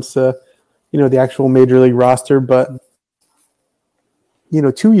when it comes to, the actual major league roster. But,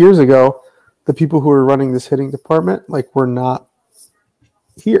 2 years ago, the people who were running this hitting department, like, were not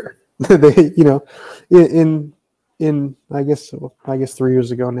here. They, in I guess 3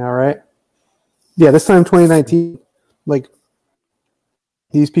 years ago now, right? Yeah, this time 2019, like,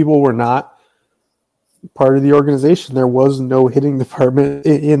 these people were not part of the organization. There was no hitting department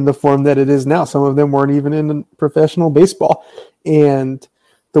in the form that it is now. Some of them weren't even in professional baseball. And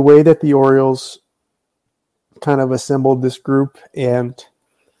the way that the Orioles kind of assembled this group and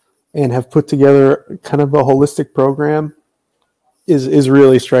have put together kind of a holistic program is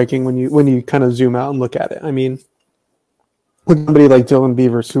really striking when you kind of zoom out and look at it. I mean, with somebody like Dylan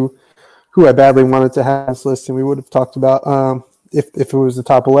Beavers, who I badly wanted to have this list, and we would have talked about if it was the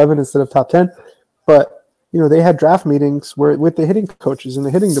top 11 instead of top 10. But, they had draft meetings with the hitting coaches in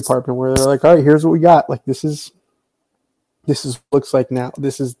the hitting department where they're like, all right, here's what we got. Like, this is what looks like now.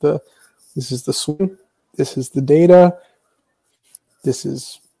 This is the swing. This is the data. This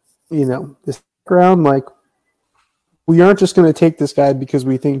is, this background. Like, we aren't just going to take this guy because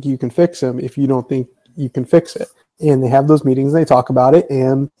we think you can fix him if you don't think you can fix it. And they have those meetings, they talk about it,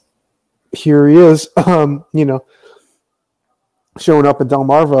 and here he is, showing up at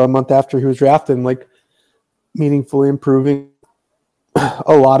Delmarva a month after he was drafted and, like, meaningfully improving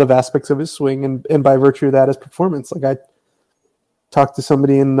a lot of aspects of his swing and by virtue of that, his performance. Like, I talked to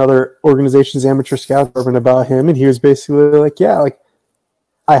somebody in another organization's amateur scout department about him, and he was basically like, yeah, like,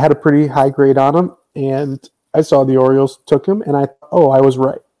 I had a pretty high grade on him, and I saw the Orioles took him, and I was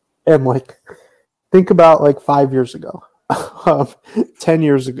right. And, like, think about, like, 5 years ago, 10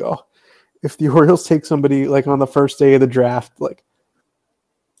 years ago, if the Orioles take somebody, like, on the first day of the draft, like,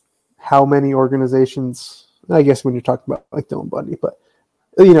 how many organizations, I guess when you're talking about, like, Dylan Bundy, but,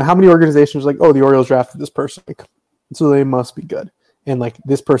 how many organizations are like, oh, the Orioles drafted this person, like, so they must be good. And, like,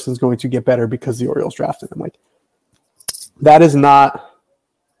 this person's going to get better because the Orioles drafted them. Like, that is not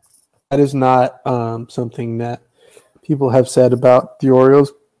something that people have said about the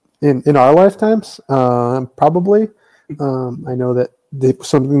Orioles in our lifetimes. Probably. I know that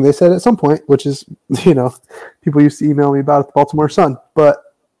something they said at some point, which is, people used to email me about it, the Baltimore Sun, but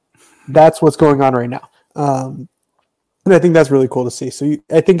that's what's going on right now. And I think that's really cool to see. So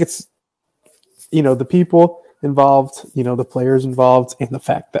I think it's, the people involved, the players involved, and the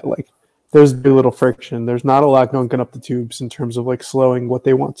fact that, like, there's very little friction. There's not a lot going up the tubes in terms of, like, slowing what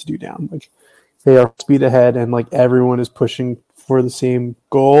they want to do down. Like, they are speed ahead, and, like, everyone is pushing for the same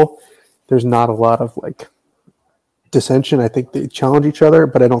goal. There's not a lot of, like, dissension. I think they challenge each other,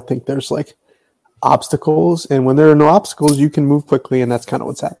 but I don't think there's, like, obstacles, and when there are no obstacles, you can move quickly, and that's kind of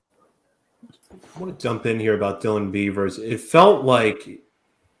what's happening. I want to jump in here about Dylan Beavers. It felt like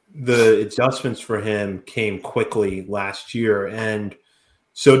the adjustments for him came quickly last year, and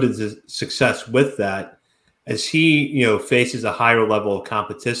so did the success with that. As he, faces a higher level of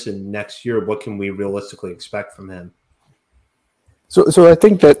competition next year, what can we realistically expect from him? So I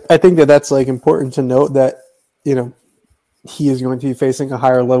think that that's like important to note that he is going to be facing a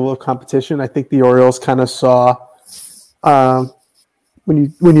higher level of competition. I think the Orioles kind of saw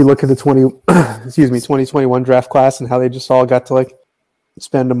when you look at the 2021 draft class and how they just all got to like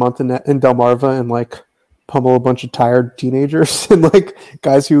spend a month in Delmarva and like pummel a bunch of tired teenagers and like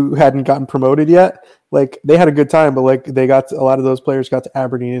guys who hadn't gotten promoted yet. Like they had a good time, but like a lot of those players got to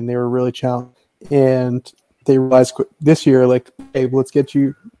Aberdeen and they were really challenged. And they realized this year, like, hey, let's get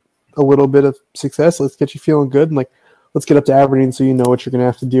you a little bit of success. Let's get you feeling good. And like, let's get up to Aberdeen so you know what you're going to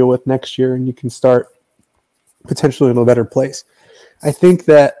have to deal with next year and you can start potentially in a better place. I think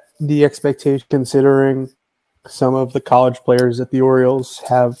that the expectation, considering some of the college players that the Orioles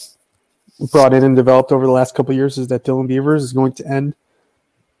have brought in and developed over the last couple of years, is that Dylan Beavers is going to end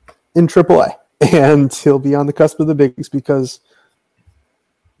in AAA, and he'll be on the cusp of the big leagues because,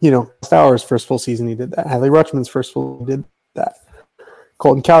 Stowers' first full season he did that. Hadley Rutschman's first full did that.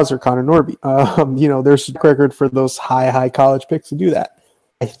 Colton Cowser, Connor Norby. There's a record for those high college picks to do that.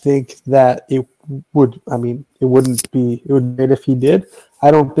 I think that it would be great if he did.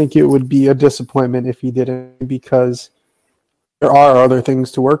 I don't think it would be a disappointment if he didn't, because there are other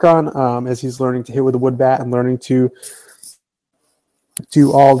things to work on as he's learning to hit with a wood bat and learning to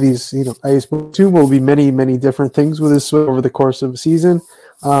do all these, I assume will be many, many different things with his swing over the course of a season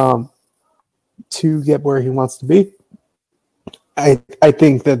to get where he wants to be. I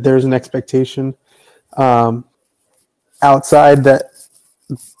think that there's an expectation outside that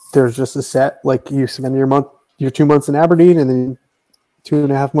there's just a set, like you spend your 2 months in Aberdeen and then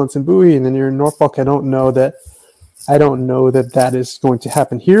 2.5 months in Bowie and then you're in Norfolk. I don't know that that is going to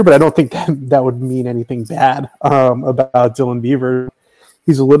happen here, but I don't think that would mean anything bad about Dylan Beaver.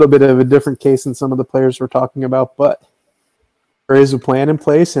 He's a little bit of a different case than some of the players we're talking about, but there is a plan in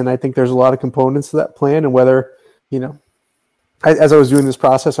place, and I think there's a lot of components to that plan. And whether, as I was doing this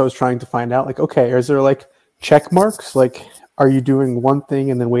process, I was trying to find out, like, okay, is there like check marks? Like, are you doing one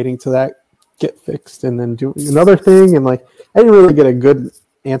thing and then waiting till that get fixed and then doing another thing? And like, I didn't really get a good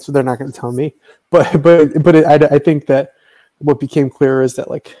answer. They're not going to tell me, but I think that what became clear is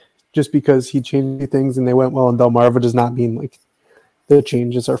that like, just because he changed things and they went well in Delmarva does not mean like the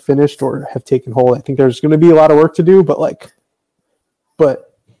changes are finished or have taken hold. I think there's going to be a lot of work to do, but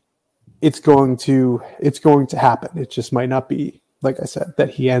it's going to happen. It just might not be, like I said, that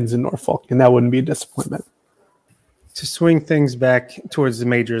he ends in Norfolk, and that wouldn't be a disappointment. To swing things back towards the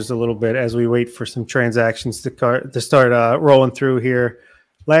majors a little bit as we wait for some transactions to start rolling through here.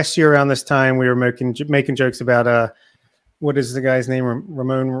 Last year around this time, we were making jokes about what is the guy's name,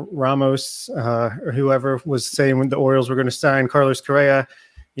 Ramon Ramos, or whoever was saying when the Orioles were going to sign Carlos Correa,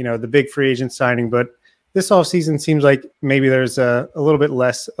 the big free agent signing. But this offseason seems like maybe there's a little bit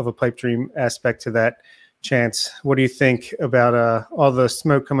less of a pipe dream aspect to that chance. What do you think about all the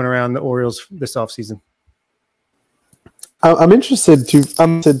smoke coming around the Orioles this offseason? I'm interested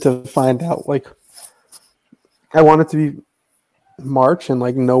to find out. Like, I want it to be March and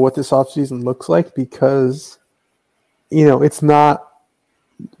like know what this offseason looks like, because it's not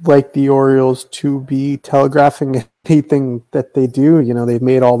like the Orioles to be telegraphing anything that they do. They've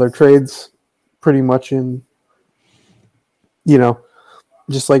made all their trades pretty much in,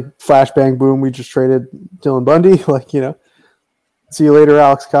 just like flash bang boom, we just traded Dylan Bundy. Like, see you later,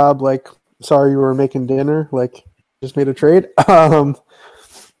 Alex Cobb. Like, sorry you were making dinner. Like, just made a trade.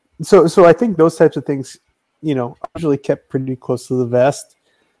 So I think those types of things, usually kept pretty close to the vest.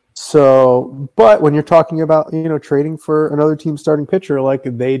 So, but when you're talking about, trading for another team's starting pitcher, like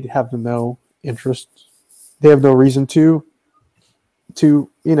they'd have no interest. They have no reason to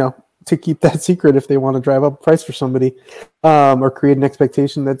keep that secret if they want to drive up price for somebody or create an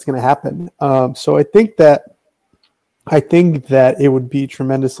expectation that's going to happen. So I think that it would be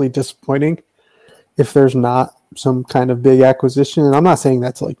tremendously disappointing if there's not some kind of big acquisition. And I'm not saying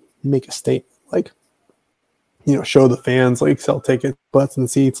that to like make a statement, like, show the fans, like sell tickets, butts and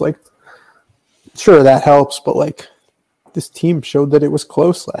seats. Like, sure, that helps, but like this team showed that it was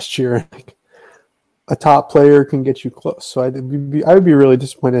close last year. Like, a top player can get you close. So I would be really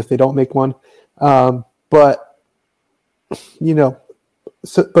disappointed if they don't make one. But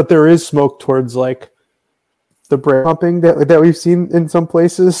there is smoke towards like the brand pumping that we've seen in some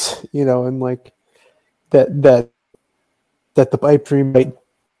places, and like that the pipe dream might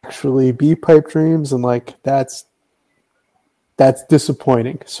actually be pipe dreams, and like that's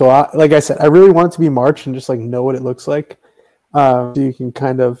disappointing. So like I said, I really want it to be March and just like know what it looks like, so you can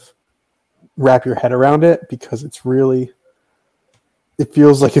kind of wrap your head around it, because it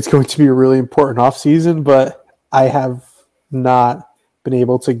feels like it's going to be a really important off season, but I have not been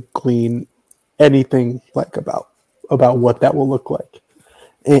able to glean anything like about what that will look like.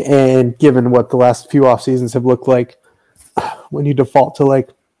 And given what the last few off seasons have looked like, when you default to like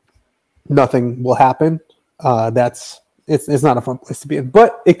nothing will happen, it's not a fun place to be in.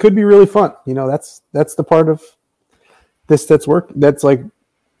 But it could be really fun. You know, that's the part of this that's like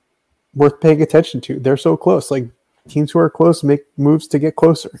worth paying attention to. They're so close. Like teams who are close make moves to get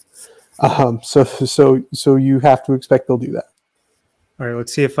closer. So you have to expect they'll do that. All right,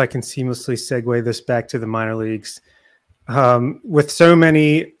 let's see if I can seamlessly segue this back to the minor leagues. With so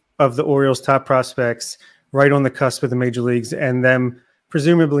many of the Orioles' top prospects right on the cusp of the major leagues, and them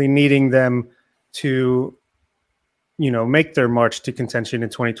presumably needing them to, make their march to contention in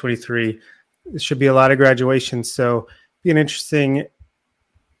 2023, there should be a lot of graduations. So, be an interesting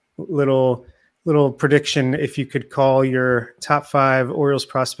little prediction if you could call your top 5 Orioles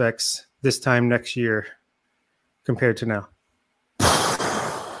prospects this time next year compared to now.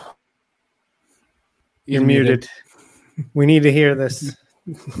 You're muted. We need to hear this.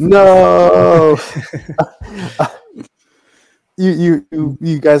 No.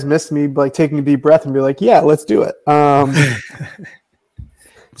 You guys missed me like taking a deep breath and be like, yeah, let's do it.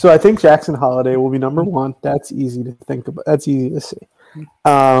 So I think Jackson Holliday will be number 1. That's easy to think about. That's easy to see.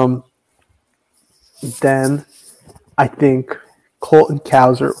 Then I think Colton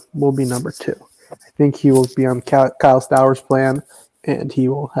Cowser will be number 2. I think he will be on Kyle Stowers' plan, and he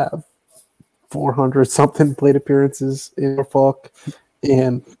will have 400-something plate appearances in Norfolk,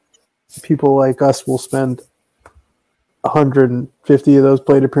 and people like us will spend 150 of those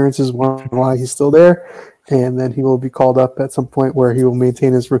plate appearances wondering why he's still there, and then he will be called up at some point where he will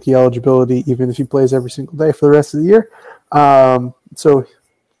maintain his rookie eligibility even if he plays every single day for the rest of the year. So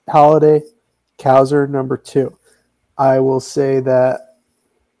Holliday, Cowser, number 2. I will say that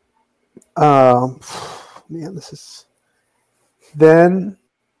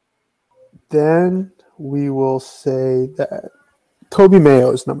Then we will say that Toby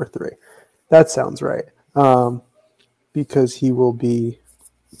Mayo is number 3. That sounds right. Because he will be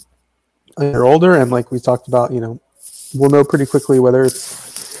a year older, and like we talked about, we'll know pretty quickly whether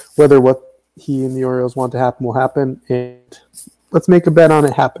what he and the Orioles want to happen will happen, and let's make a bet on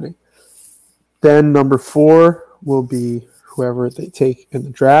it happening. Then number 4 will be whoever they take in the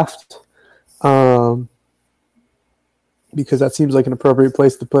draft, because that seems like an appropriate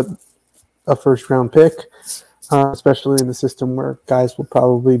place to put a first-round pick, especially in the system where guys will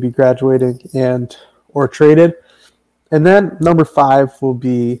probably be graduating or traded. And then number 5 will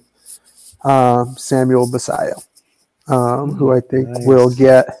be Samuel Basallo, who I think will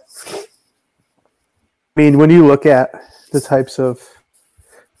get. I mean, when you look at the types of,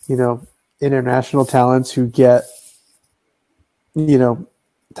 international talents who get,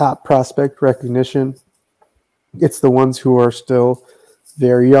 top prospect recognition, it's the ones who are still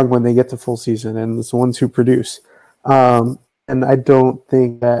very young when they get to full season, and it's the ones who produce. And I don't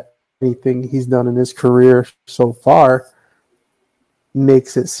think that anything he's done in his career so far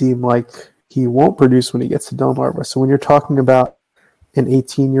makes it seem like he won't produce when he gets to Delmarva. So when you're talking about an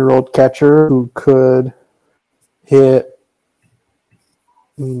 18-year-old catcher who could hit,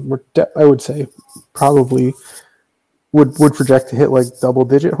 I would say probably would project to hit like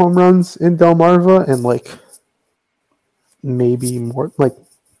double-digit home runs in Delmarva, and like maybe more, like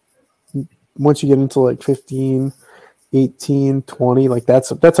once you get into like 15, 18, 20, like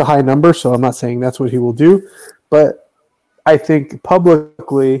that's a high number. So I'm not saying that's what he will do, but I think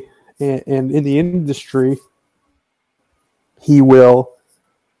publicly and in the industry,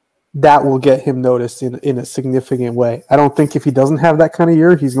 that will get him noticed in a significant way. I don't think if he doesn't have that kind of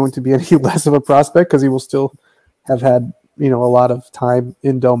year, he's going to be any less of a prospect, because he will still have had, a lot of time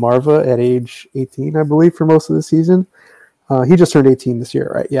in Delmarva at age 18, I believe, for most of the season. He just turned 18 this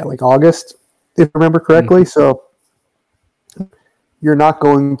year, right? Yeah, like August, if I remember correctly. So you're not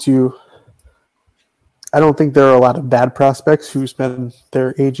going to – I don't think there are a lot of bad prospects who spend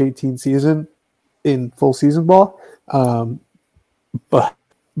their age 18 season in full season ball.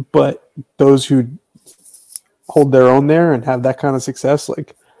 But those who hold their own there and have that kind of success,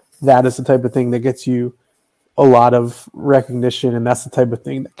 like that is the type of thing that gets you a lot of recognition, and that's the type of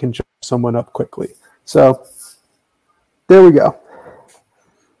thing that can jump someone up quickly. So there we go.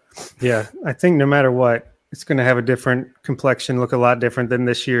 Yeah, I think no matter what, it's going to have a different complexion, look a lot different than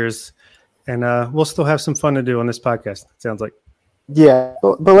this year's, and we'll still have some fun to do on this podcast, it sounds like. Yeah,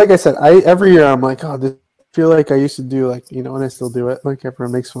 but like I said, every year I'm like, oh, this I feel like I used to do like, you know, and I still do it. Like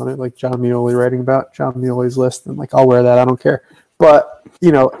everyone makes fun of it, like John Muley writing about John Muley's list, and like I'll wear that, I don't care. But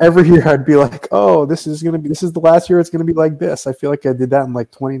you know, every year I'd be like, oh, this is the last year it's gonna be like this. I feel like I did that in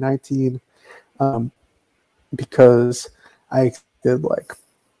like 2019, because I did like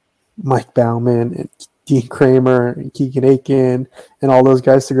Mike Bauman and Dean Kramer and Keegan Aiken and all those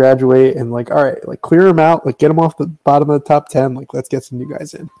guys to graduate, and like, all right, like clear them out, like get them off the bottom of the top 10, like let's get some new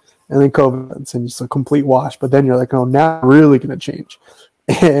guys in. And then COVID and just a complete wash. But then you're like, oh, now I'm really going to change.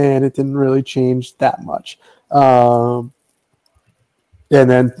 And it didn't really change that much. And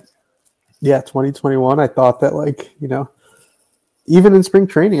then, 2021, I thought that, like, you know, even in spring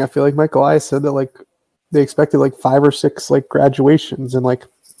training, I feel like Michael Elias said that, like, they expected, like, 5 or 6, like, graduations. And, like,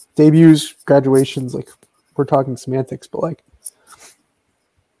 debuts, graduations, like, we're talking semantics. But, like,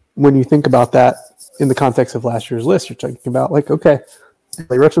 when you think about that in the context of last year's list, you're talking about, like, okay,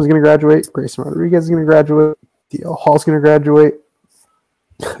 Like Rutschman's going to graduate. Grayson Rodriguez is going to graduate. D.L. Hall's going to graduate.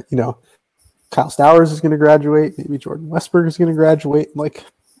 You know, Kyle Stowers is going to graduate. Maybe Jordan Westberg is going to graduate. Like,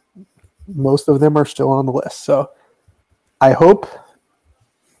 most of them are still on the list. So I hope,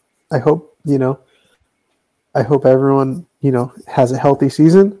 you know, I hope everyone, you know, has a healthy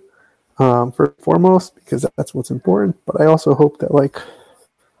season, first and foremost, because that's what's important. But I also hope that, like,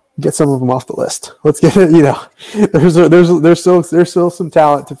 get some of them off the list. Let's get it. You know, there's still some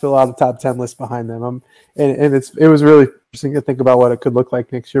talent to fill out a top 10 list behind them. And it was really interesting to think about what it could look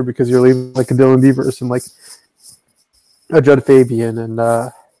like next year, because you're leaving like a Dylan Beavers and like a Judd Fabian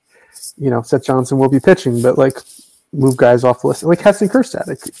and you know, Seth Johnson will be pitching, but like move guys off the list. Like Heston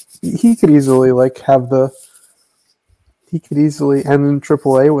Kjerstad, he could easily like he could easily end in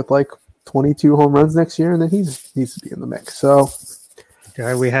AAA with like 22 home runs next year, and then he needs to be in the mix. So.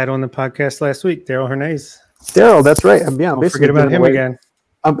 Guy we had on the podcast last week, Daryl Hernandez. Daryl, that's right. I'm Don't forget about him again.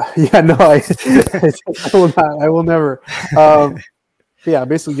 Yeah, no, I will not. I will never. Yeah,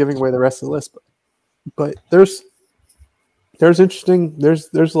 basically giving away the rest of the list. But there's interesting. There's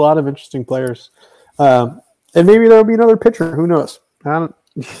a lot of interesting players, and maybe there'll be another pitcher. Who knows? I don't.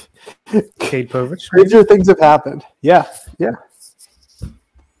 Cade Povich. Stranger things have happened. Yeah.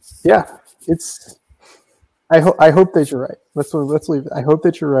 It's. I hope that you're right. Let's leave it. I hope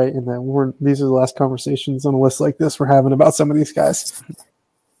that you're right, and that these are the last conversations on a list like this we're having about some of these guys.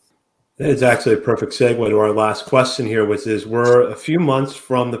 It's actually a perfect segue to our last question here, which is we're a few months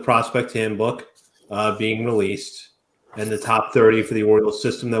from the prospect handbook being released and the top 30 for the Orioles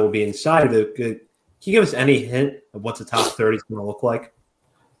system that will be inside of it. Can you give us any hint of what the top 30 is going to look like?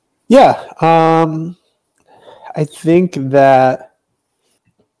 Yeah. I think that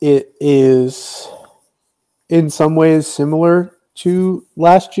it is in some ways similar to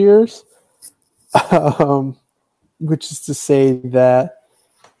last year's, which is to say that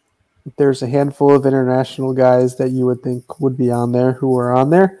there's a handful of international guys that you would think would be on there who are on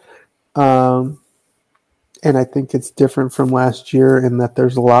there. And I think it's different from last year in that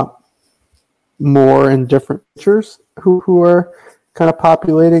there's a lot more and different pitchers who are kind of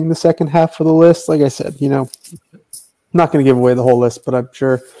populating the second half of the list. Like I said, you know, I'm not going to give away the whole list, but I'm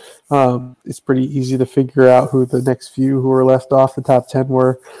sure it's pretty easy to figure out who the next few who are left off the top 10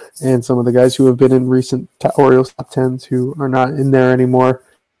 were, and some of the guys who have been in recent Orioles top 10s who are not in there anymore,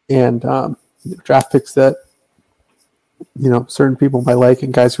 and draft picks that, you know, certain people might like,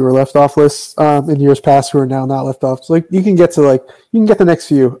 and guys who are left off lists in years past who are now not left off. So like you can get the next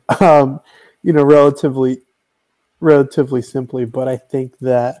few, you know, relatively simply. But I think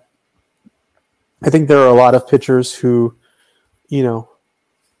there are a lot of pitchers who, you know,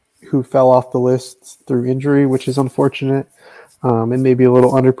 who fell off the list through injury, which is unfortunate, and maybe a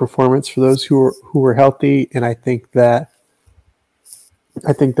little underperformance for those who were healthy. And I think there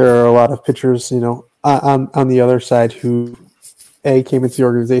are a lot of pitchers, you know, on the other side who came into the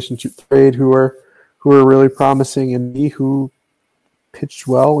organization to trade, who are really promising, and B, who pitched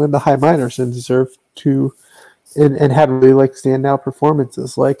well in the high minors and deserved to and had really like standout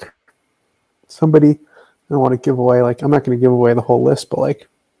performances. Like somebody, I don't want to give away, like I'm not going to give away the whole list, but like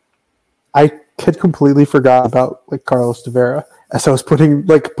I had completely forgot about like Carlos Tavera as I was putting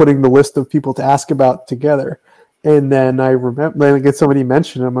the list of people to ask about together. And then I remember, like, somebody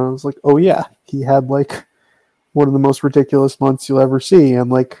mentioned him, and I was like, oh yeah, he had like one of the most ridiculous months you'll ever see.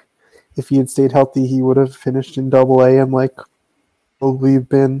 And like, if he had stayed healthy, he would have finished in AA and like probably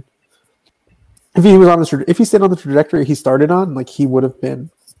been, if he stayed on the trajectory he started on, like he would have been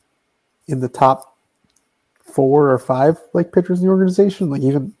in the top 4 or 5 like pitchers in the organization, like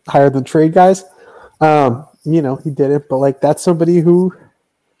even higher than trade guys. You know, he did it, but like that's somebody who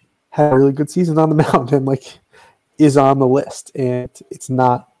had a really good season on the mound, and like is on the list, and it's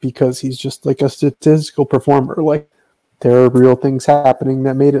not because he's just like a statistical performer. Like, there are real things happening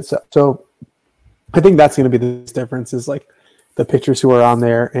that made it so. So I think that's going to be the difference, is like the pitchers who are on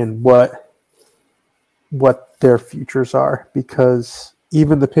there and what their futures are, because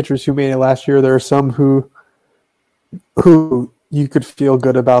even the pitchers who made it last year, there are some who you could feel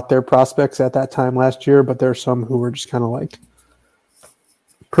good about their prospects at that time last year, but there are some who were just kind of like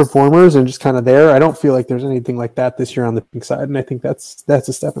performers and just kind of there. I don't feel like there's anything like that this year on the pink side, and I think that's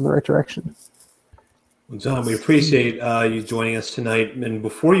a step in the right direction. John, we appreciate you joining us tonight. And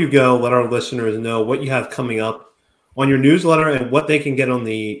before you go, let our listeners know what you have coming up on your newsletter and what they can get on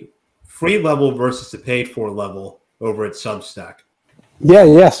the free level versus the paid for level over at Substack.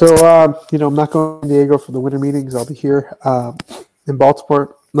 Yeah. So, I'm not going to San Diego for the winter meetings. I'll be here in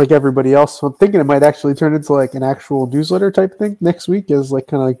Baltimore like everybody else. So I'm thinking it might actually turn into like an actual newsletter type thing next week, is like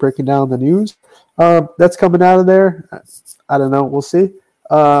kind of like breaking down the news that's coming out of there. I don't know. We'll see.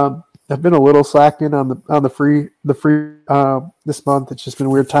 I've been a little slacking on the free this month. It's just been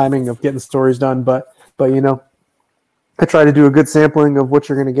weird timing of getting stories done, but I try to do a good sampling of what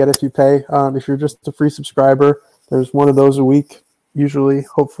you're going to get if you pay. If you're just a free subscriber, there's one of those a week, usually,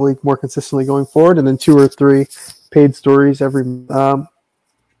 hopefully more consistently going forward, and then 2 or 3 paid stories every.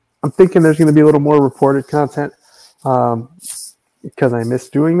 I'm thinking there's going to be a little more reported content because I miss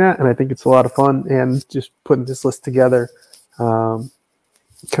doing that, and I think it's a lot of fun. And just putting this list together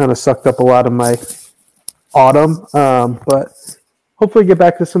kind of sucked up a lot of my autumn, but hopefully get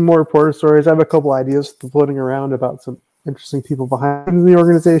back to some more reported stories. I have a couple ideas floating around about some interesting people behind the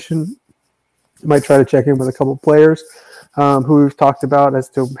organization. I might try to check in with a couple of players who we've talked about as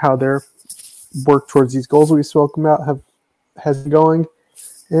to how their work towards these goals we spoke about has been going.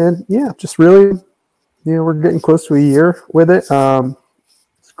 And yeah, just really, we're getting close to a year with it.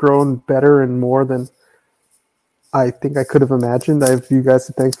 It's grown better and more than I think I could have imagined. I have you guys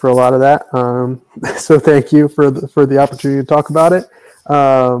to thank for a lot of that. So thank you for the opportunity to talk about it.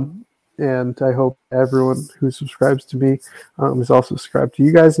 And I hope everyone who subscribes to me is also subscribed to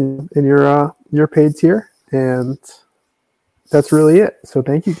you guys in your paid tier. And that's really it. So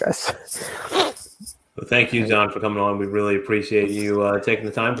thank you guys. Well, thank you, John, for coming on. We really appreciate you taking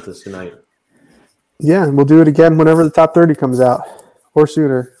the time with us tonight. Yeah, and we'll do it again whenever the top 30 comes out, or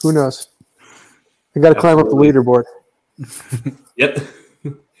sooner. Who knows? I got to climb up the leaderboard. Yep.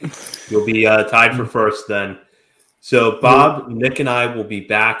 You'll be tied for first then. So Bob, Nick, and I will be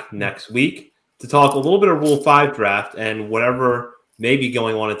back next week to talk a little bit of Rule 5 draft and whatever may be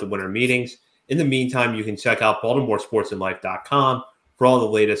going on at the winter meetings. In the meantime, you can check out BaltimoreSportsAndLife.com for all the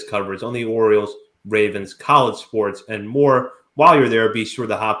latest coverage on the Orioles, Ravens, college sports, and more. While you're there, be sure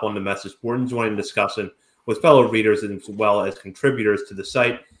to hop on the message board and join the discussion with fellow readers as well as contributors to the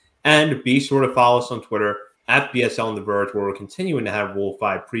site. And be sure to follow us on Twitter at BSL on the Verge, where we're continuing to have Rule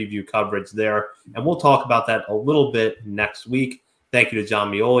 5 preview coverage there. And we'll talk about that a little bit next week. Thank you to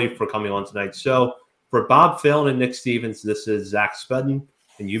John Mioli for coming on tonight's show. For Bob Phelan and Nick Stevens, this is Zach Spudden,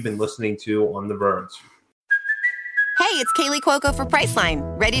 and you've been listening to On the Verge. Hey, it's Kaylee Cuoco for Priceline.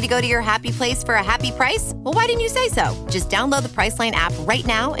 Ready to go to your happy place for a happy price? Well, why didn't you say so? Just download the Priceline app right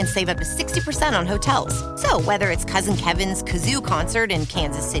now and save up to 60% on hotels. So whether it's Cousin Kevin's Kazoo Concert in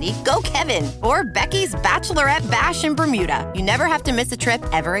Kansas City, go Kevin, or Becky's Bachelorette Bash in Bermuda, you never have to miss a trip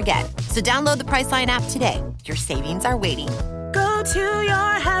ever again. So download the Priceline app today. Your savings are waiting. Go to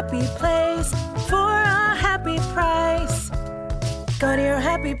your happy place for a happy price. Go to your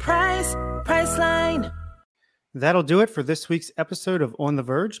happy price, Priceline. That'll do it for this week's episode of On the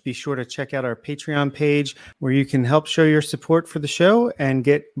Verge. Be sure to check out our Patreon page where you can help show your support for the show and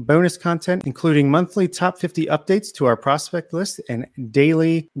get bonus content, including monthly top 50 updates to our prospect list and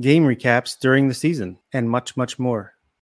daily game recaps during the season, and much, much more.